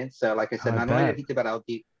previous students. So, like I said, I bet. not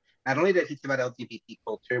only did I teach about LGBT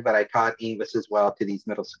culture, but I taught English as well to these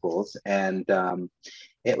middle schools, and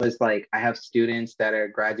it was like I have students that are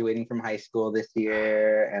graduating from high school this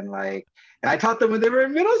year, and I taught them when they were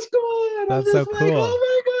in middle school, and I'm That's so just like, cool. oh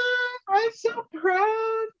my god, I'm so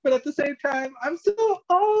proud. But at the same time, I'm so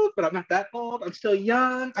old, but I'm not that old. I'm still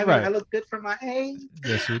young. I mean, I Right. look good for my age.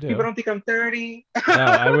 Yes, you People do. don't think I'm 30. No,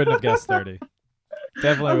 I wouldn't have guessed 30.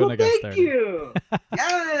 Definitely Oh, wouldn't well, have guessed thank 30. you.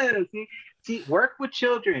 Yes. See, work with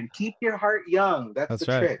children. Keep your heart young. That's the That's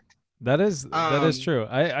right. trick. That is Um, true.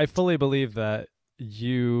 I fully believe that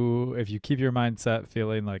if you keep your mindset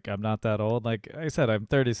feeling like I'm not that old, like I said, I'm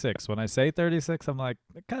 36. When I say 36, I'm like,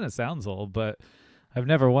 it kind of sounds old, but I've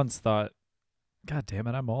never once thought, God damn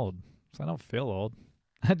it, I'm old. So I don't feel old.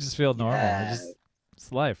 I just feel normal. yeah.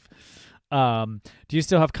 It's life. Do you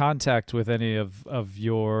still have contact with any of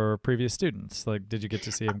your previous students? Like, did you get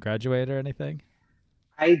to see them graduate or anything?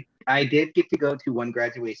 I did get to go to one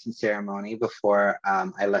graduation ceremony before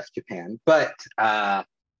I left Japan, but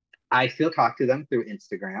I still talk to them through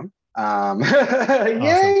Instagram. Awesome.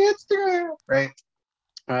 Yay, Instagram, right?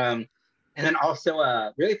 Um, and then also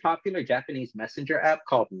a really popular Japanese messenger app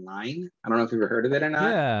called Line. I don't know if you've ever heard of it or not.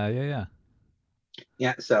 Yeah, yeah, yeah.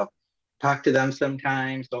 Yeah, so talk to them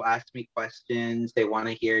sometimes. They'll ask me questions. They want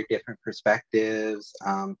to hear different perspectives.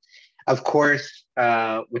 Of course,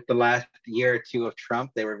 with the last year or two of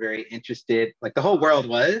Trump, they were very interested, like the whole world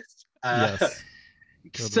was. Yes.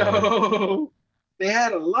 Good Lord. So they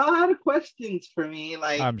had a lot of questions for me,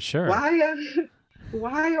 like I'm sure. why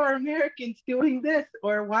why are Americans doing this,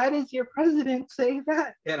 or why does your president say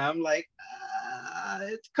that? And I'm like,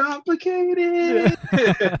 it's complicated.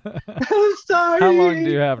 I'm How long do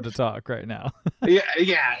you sorry. have to talk right now? Yeah,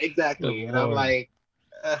 yeah, Good exactly. And Lord.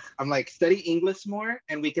 I'm like, study English more,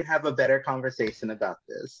 and we can have a better conversation about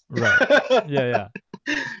this. Right. Yeah,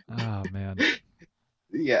 yeah. Oh man.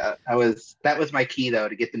 Yeah, that was my key though,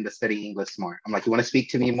 to get them to study English more. I'm like, you want to speak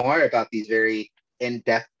to me more about these very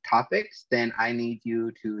in-depth topics, then I need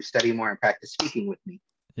you to study more and practice speaking with me.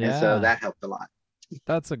 And so Yeah. that helped a lot.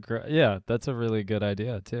 That's a really good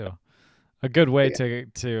idea too. A good way Yeah.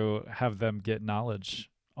 to have them get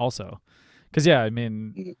knowledge also. Cuz yeah, I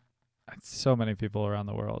mean, Mm. so many people around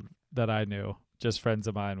the world that I knew, just friends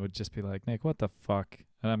of mine would just be like, "Nick, what the fuck?"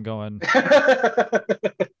 And I'm going,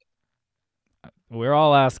 "We're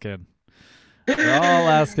all asking. We're all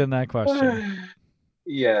asking that question."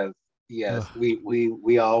 Yes, yes, Ugh,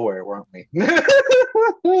 we all were, weren't we?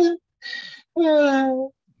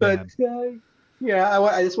 But man. yeah,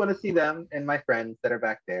 I just want to see them and my friends that are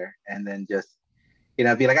back there, and then just be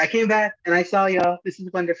like, I came back and I saw y'all. This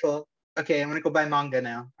is wonderful. Okay, I'm gonna go buy manga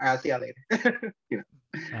now. All right, I'll see y'all later. you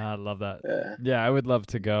I love that. know, Yeah, I would love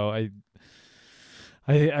to go. I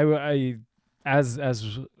as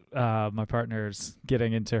my partner's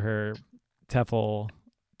getting into her TEFL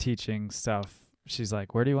teaching stuff, she's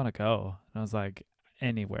like, "Where do you want to go?" And I was like,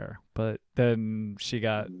 "Anywhere." But then she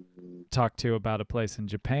got talked to about a place in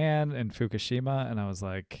Japan in Fukushima, and I was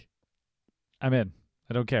like, "I'm in.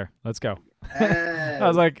 I don't care. Let's go." I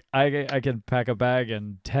was yes. like, I can pack a bag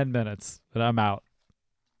in 10 minutes, and I'm out.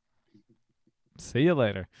 See you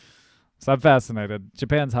later. So I'm fascinated.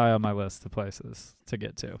 Japan's high on my list of places to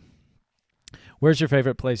get to. Where's your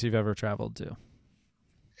favorite place you've ever traveled to?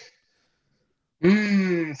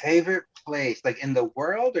 Favorite place, like in the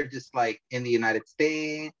world, or just like in the United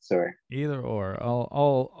States, or Either or,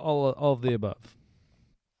 all of the above.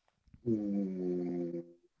 mm,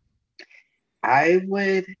 I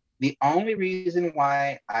would. The only reason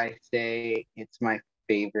why I say it's my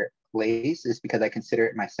favorite place is because I consider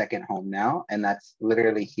it my second home now, and that's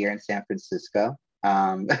literally here in San Francisco.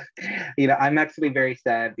 Um, I'm actually very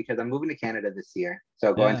sad because I'm moving to Canada this year,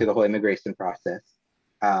 so going Yeah, through the whole immigration process.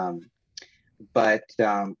 Um, but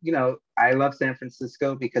I love San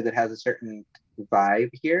Francisco because it has a certain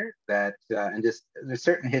vibe here and just there's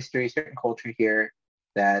certain history, certain culture here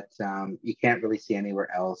that you can't really see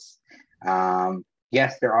anywhere else.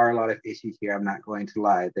 Yes, there are a lot of issues here. I'm not going to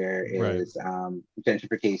lie. There right. is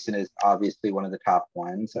gentrification is obviously one of the top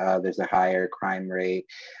ones. There's a higher crime rate.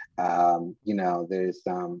 There's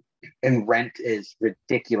and rent is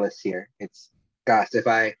ridiculous here. It's gosh, if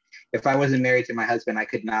I wasn't married to my husband, I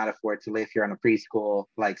could not afford to live here on a preschool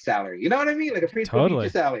like salary. You know what I mean? Like a preschool teacher Totally.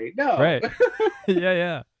 salary. No. Right. Yeah,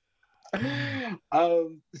 yeah. So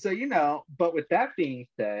but with that being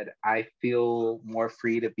said, I feel more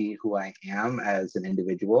free to be who I am as an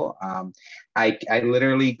individual. I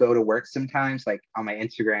literally go to work sometimes, like on my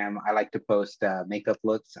Instagram, I like to post makeup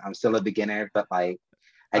looks. I'm still a beginner, but like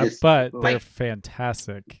I just But they're like,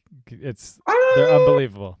 fantastic. They're oh,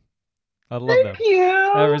 unbelievable. I love thank them.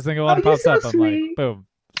 you. Every single Oh, one you're pops so up. I'm like, sweet. boom,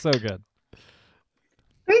 so good.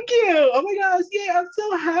 Thank you. Oh my gosh. Yeah, I'm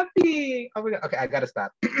so happy. Oh my god. Okay, I gotta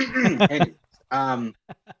stop. Anyways, um,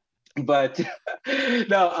 but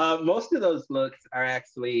no, most of those looks are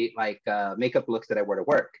actually like makeup looks that I wear to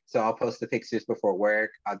work. So I'll post the pictures before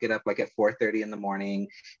work. I'll get up like at 4:30 in the morning,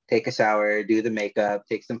 take a shower, do the makeup,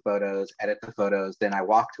 take some photos, edit the photos, then I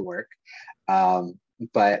walk to work. Um,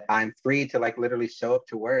 but I'm free to like literally show up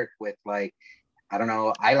to work with like, I don't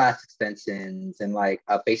know, eyelash extensions and like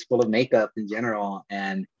a face full of makeup in general.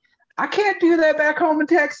 And I can't do that back home in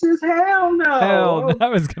Texas. Hell Hell no. no. I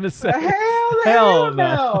was going to say, hell Hell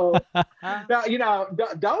no. no. Now,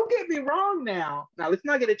 don't get me wrong now. Now, let's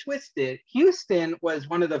not get it twisted. Houston was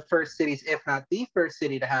one of the first cities, if not the first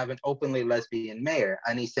city, to have an openly lesbian mayor,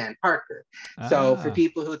 Anisan Parker. So, for Ah,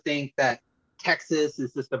 people who think that Texas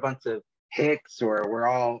is just a bunch of hicks or we're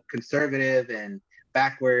all conservative and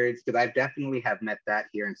backwards, because I definitely have met that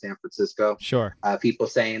here in San Francisco. sure. People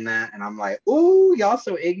saying that, and I'm like, "Ooh, y'all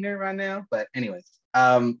so ignorant right now." But anyways,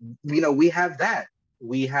 we have that.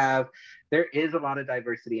 We have there is a lot of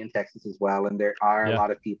diversity in Texas as well, and there are a Yeah.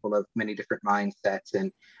 lot of people of many different mindsets and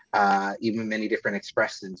even many different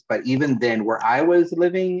expressions. But even then, where I was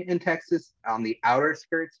living in Texas, on the outer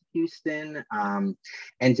skirts of Houston,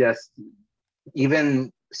 and just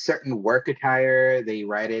even certain work attire, they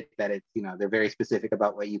write it that it's, they're very specific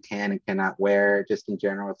about what you can and cannot wear. Just in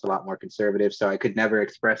general, it's a lot more conservative. So I could never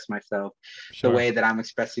express myself the Sure. way that I'm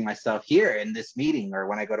expressing myself here in this meeting or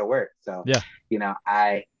when I go to work. So, Yeah.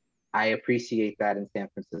 I appreciate that in San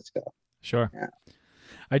Francisco. Sure. Yeah.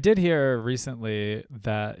 I did hear recently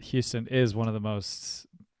that Houston is one of the most,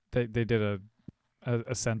 they did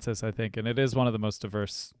a census, I think, and it is one of the most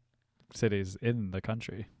diverse cities in the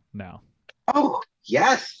country now. Oh,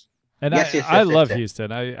 yes. And Yes, yes, I yes, yes, love yes.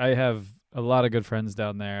 Houston. I have a lot of good friends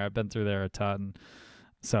down there. I've been through there a ton.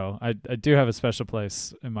 So I do have a special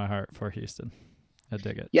place in my heart for Houston. I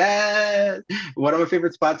dig it. Yeah, one of my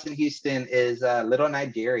favorite spots in Houston is Little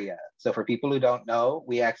Nigeria. So for people who don't know,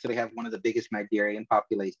 we actually have one of the biggest Nigerian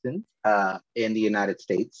populations in the United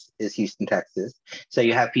States is Houston, Texas. So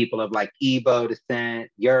you have people of like Igbo descent,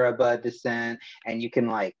 Yoruba descent, and you can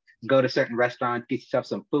like go to certain restaurants, get yourself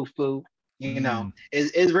some fufu. Mm,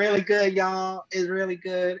 Is really good, y'all. Is really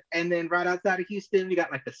good. And then right outside of Houston, we got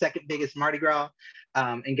like the second biggest Mardi Gras in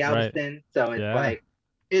right. Galveston. So it's Yeah. like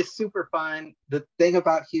it's super fun. The thing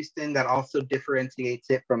about Houston that also differentiates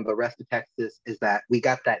it from the rest of Texas is that we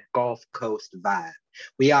got that Gulf Coast vibe.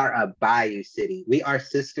 We are a bayou city. We are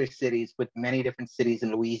sister cities with many different cities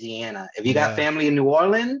in Louisiana. If you got Yeah. family in New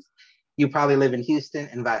Orleans, you probably live in Houston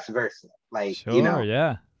and vice versa. Like, Sure.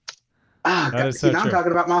 Yeah. That God, is see, so now I'm true.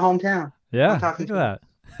 talking about my hometown. I'm Yeah. talking Look to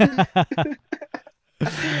at that.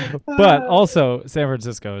 But also, San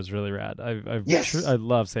Francisco is really rad. I yes.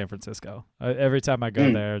 love San Francisco. Every time I go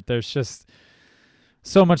Mm. there, there's just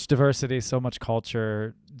so much diversity, so much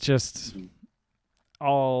culture, just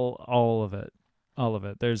all of it, all of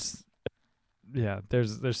it. There's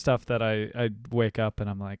stuff that I wake up and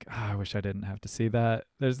I'm like, oh, I wish I didn't have to see that.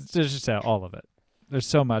 There's just all of it. There's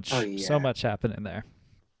Oh so yeah. much happening there,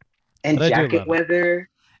 And but I do jacket love it. weather,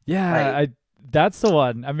 Yeah, like I that's the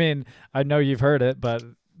one. I mean, I know you've heard it, but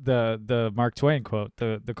the Mark Twain quote,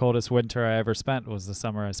 the coldest winter I ever spent was the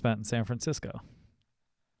summer I spent in San Francisco.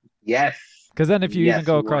 yes. Because then if you even Yes,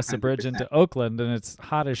 go across the bridge 100%. into Oakland and it's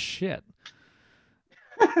hot as shit,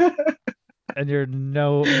 and you're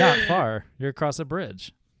not far, you're across a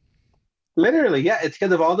bridge. Literally, yeah, it's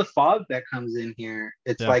because of all the fog that comes in here.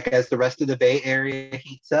 It's Yeah, like as the rest of the Bay Area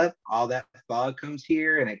heats up, all that fog comes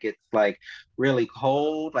here and it gets like really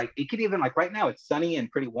cold. Like it could even like right now it's sunny and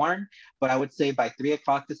pretty warm, but I would say by 3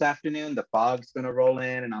 o'clock this afternoon, the fog's gonna roll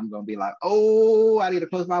in and I'm gonna be like, oh, I need to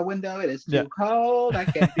close my window. It is yeah, too cold. I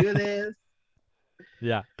can't do this.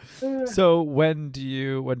 yeah. So when do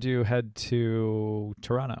you head to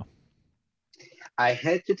Toronto? I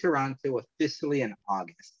head to Toronto officially in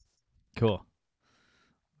August. Cool.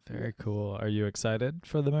 Very cool. Are you excited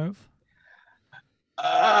for the move?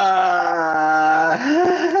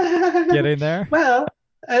 Uh, Getting there? well,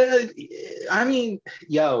 uh, I mean,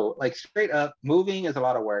 like straight up, moving is a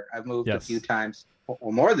lot of work. I've moved a few Yes. times,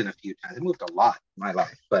 or more than a few times. I moved a lot in my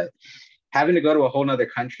life, but having to go to a whole nother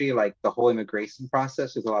country, like the whole immigration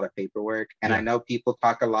process is a lot of paperwork. And I Yeah. know people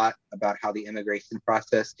talk a lot about how the immigration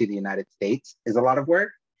process to the United States is a lot of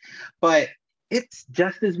work, but it's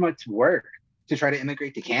just as much work to try to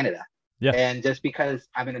immigrate to Canada. Yeah. And just because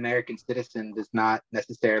I'm an American citizen does not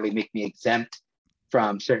necessarily make me exempt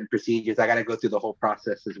from certain procedures. I got to go through the whole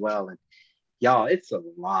process as well. And y'all, it's a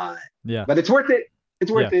lot, Yeah. but it's worth it. It's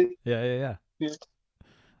Yeah. worth it. Yeah. Yeah. Yeah. Yeah.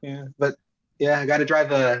 Yeah. But yeah, I got to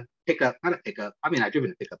drive a pickup, not a pickup. I mean, I've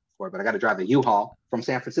driven a pickup before, but I got to drive a U-Haul from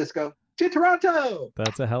San Francisco to Toronto.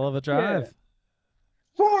 That's a hell of a Yeah. drive.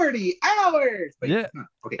 40 hours. Wait, Yeah.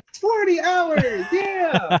 okay. 40 hours.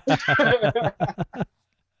 Yeah.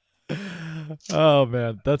 Oh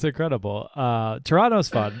man, that's incredible. Toronto's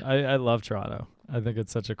fun. I love Toronto. I think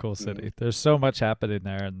it's such a cool city. There's so much happening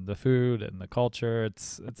there, and the food and the culture.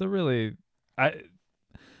 It's a really I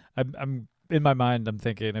I'm in my mind. I'm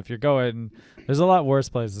thinking if you're going, there's a lot worse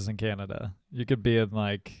places in Canada. You could be in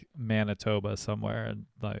like Manitoba somewhere, and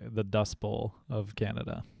like the Dust Bowl of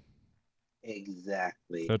Canada.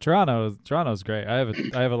 Exactly. So Toronto's great. I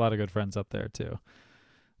have a lot of good friends up there too.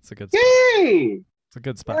 It's a good spot. Yay! It's a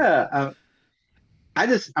good spot. Yeah.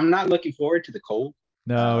 I'm not looking forward to the cold.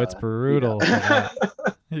 No, it's brutal. You know.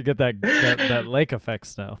 You get that lake effect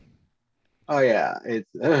snow. Oh yeah, it's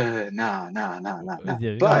no. Yeah, you don't have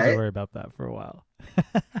to But worry about that for a while.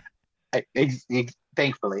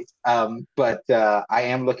 thankfully, but I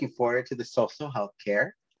am looking forward to the social health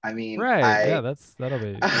care. I mean, Right. Yeah, that'll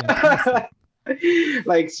be fantastic.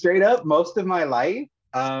 like straight up, most of my life,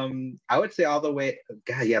 I would say all the way,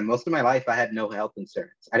 God, yeah, most of my life I had no health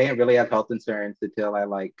insurance. I didn't really have health insurance until I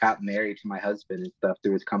like got married to my husband and stuff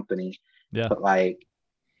through his company. Yeah. But like,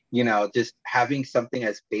 just having something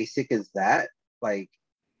as basic as that, like,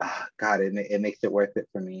 God, it makes it worth it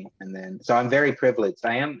for me. And then, so I'm very privileged.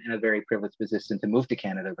 I am in a very privileged position to move to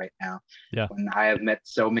Canada right now. Yeah. And I have met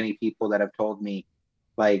so many people that have told me,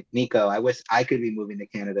 like, Nico, I wish I could be moving to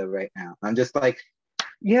Canada right now. I'm just like,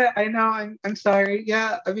 yeah, I know. I'm sorry.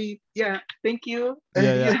 Yeah, I mean, yeah, thank you.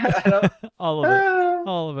 Yeah. All of it.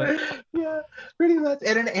 All of it. Yeah, pretty much.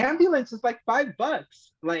 And an ambulance is like $5.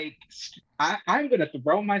 Like, I'm gonna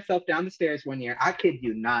throw myself down the stairs one year. I kid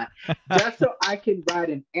you not, just so I can ride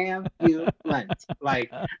an ambulance.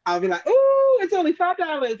 Like, I'll be like, ooh, it's only $5.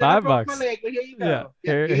 And I broke my $5. leg, but here you go. Yeah.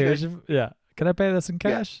 Yeah, Here's your, yeah. Can I pay this in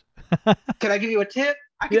cash? Yeah. Can I give you a tip?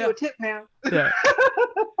 I give you a tip now. Yeah.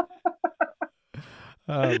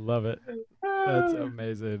 I love it. That's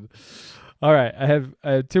amazing. All right, I have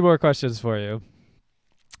two more questions for you.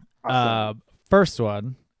 Awesome. First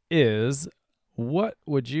one is, what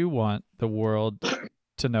would you want the world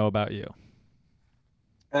to know about you?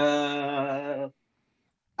 I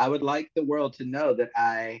would like the world to know that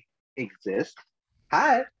I exist.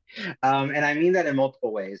 Hi. And I mean that in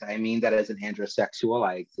multiple ways. I mean that as an androsexual,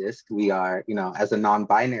 I exist. We are, as a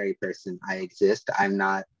non-binary person, I exist. I'm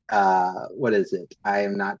not, what is it? I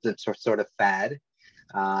am not the sort of fad.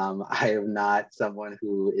 I am not someone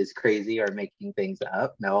who is crazy or making things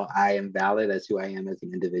up. No, I am valid as who I am as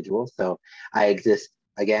an individual. So I exist,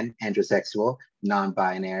 again, androsexual,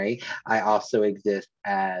 non-binary. I also exist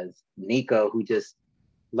as Nico, who just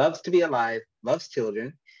loves to be alive, loves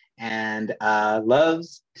children, and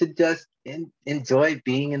loves to just enjoy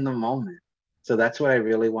being in the moment. So that's what I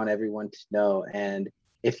really want everyone to know. And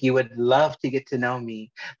if you would love to get to know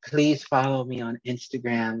me, please follow me on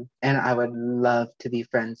Instagram. And I would love to be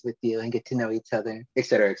friends with you and get to know each other, et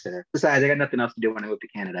cetera, et cetera. Besides, I got nothing else to do when I move to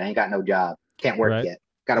Canada. I ain't got no job. Can't work yet.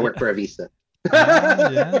 Got to work for a visa.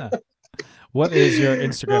 Yeah. What is your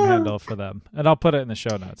Instagram handle for them? And I'll put it in the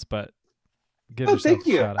show notes, but give yourself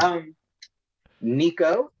a shout out.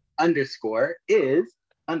 Nico _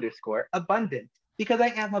 abundant, because I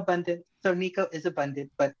am abundant. So Nico is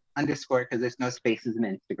abundant, but underscore because there's no spaces in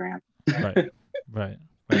Instagram. Right.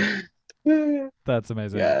 That's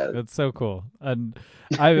amazing. Yeah. That's so cool. And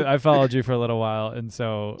I followed you for a little while, and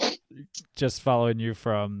so just following you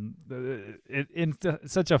from in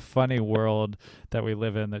such a funny world that we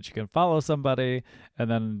live in, that you can follow somebody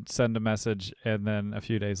and then send a message, and then a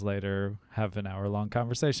few days later have an hour-long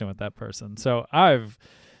conversation with that person. So I've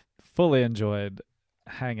fully enjoyed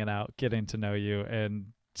hanging out, getting to know you, and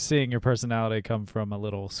seeing your personality come from a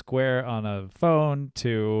little square on a phone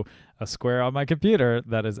to a square on my computer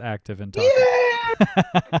that is active and talking.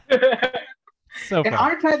 Yeah! So and fun.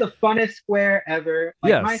 aren't I the funnest square ever?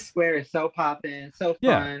 Like, yes. My square is so popping, so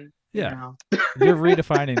fun. Yeah. You're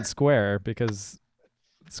redefining square, because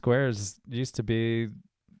squares used to be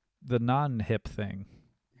the non-hip thing.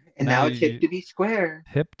 And now it's hip to be square.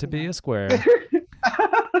 Hip to be a square.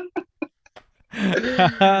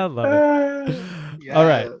 I love it. Yes. All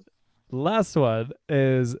right. Last one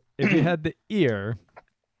is, if you had the ear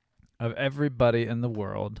of everybody in the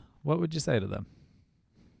world, what would you say to them?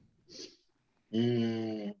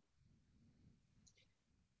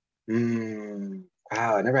 Mm,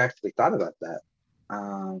 wow, I never actually thought about that.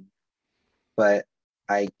 Um, but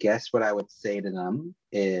I guess what I would say to them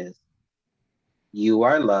is, you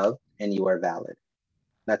are loved and you are valid.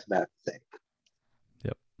 That's what I have to say.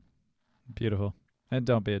 Yep. Beautiful. And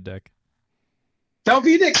don't be a dick. Don't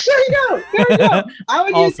be a dick. There you go. There you go. I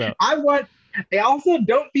would use, Also, I want, I also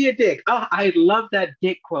don't be a dick. Oh, I love that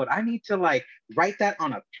dick quote. I need to like write that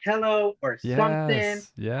on a pillow or something,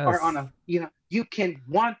 yes, or yes. on a, you can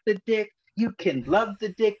want the dick, you can love the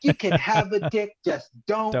dick, you can have a dick, just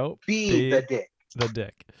don't Don't be be the dick. the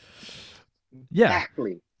dick. Yeah.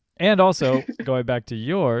 Exactly. And also, going back to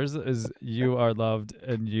yours, is you are loved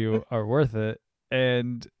and you are worth it.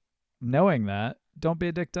 And knowing that, don't be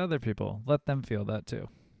a dick to other people. Let them feel that too.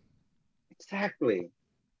 Exactly.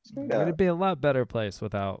 Straight It'd up. be a lot better place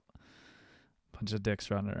without a bunch of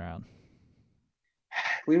dicks running around.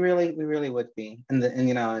 We really would be. There's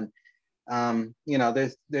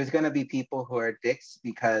going to be people who are dicks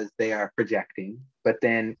because they are projecting, but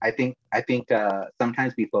then I think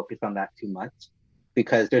sometimes we focus on that too much,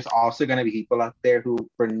 because there's also going to be people out there who,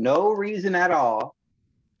 for no reason at all,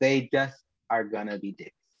 they just are going to be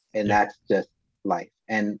dicks, and Yeah. that's just life.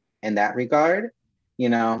 And in that regard, you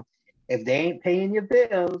know if they ain't paying your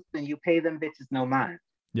bills, then you pay them bitches no mind.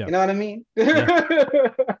 Yeah. You know what I mean? Yeah.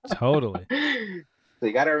 Totally. So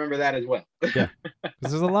you got to remember that as well. Yeah.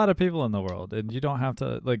 Because there's a lot of people in the world, and you don't have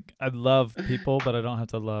to, like, I love people, but I don't have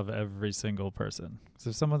to love every single person. So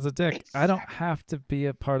if someone's a dick, I don't have to be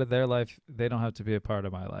a part of their life. They don't have to be a part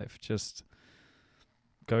of my life. Just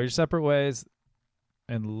go your separate ways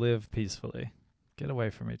and live peacefully. Get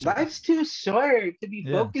away from each other. Life's too short to be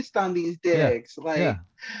Yeah. focused on these Yeah. dicks. Yeah. Like,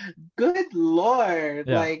 good Lord.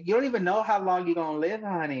 Yeah. Like, you don't even know how long you're gonna live,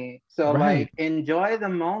 honey. So Right. like, enjoy the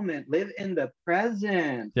moment. Live in the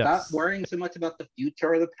present. Stop Yes. worrying so much about the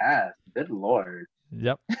future or the past. Good Lord.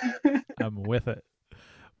 Yep. I'm with it.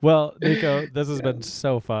 Well, Nico, this has been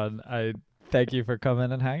so fun. I thank you for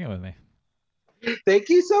coming and hanging with me. Thank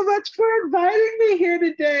you so much for inviting me here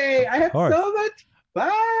today. I Of had course. so much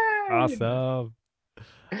fun. Awesome.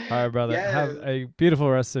 All right, brother. Yes. Have a beautiful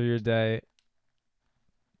rest of your day.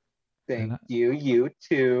 Thank And you. You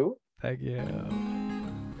too. thank you.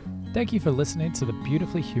 Thank you for listening to the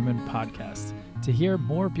Beautifully Human podcast. To hear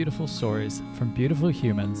more beautiful stories from beautiful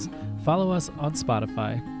humans, follow us on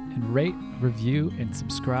Spotify and rate, review, and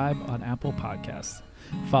subscribe on Apple Podcasts.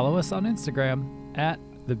 Follow us on Instagram at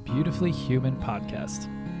the Beautifully Human Podcast.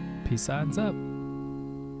 Peace signs up.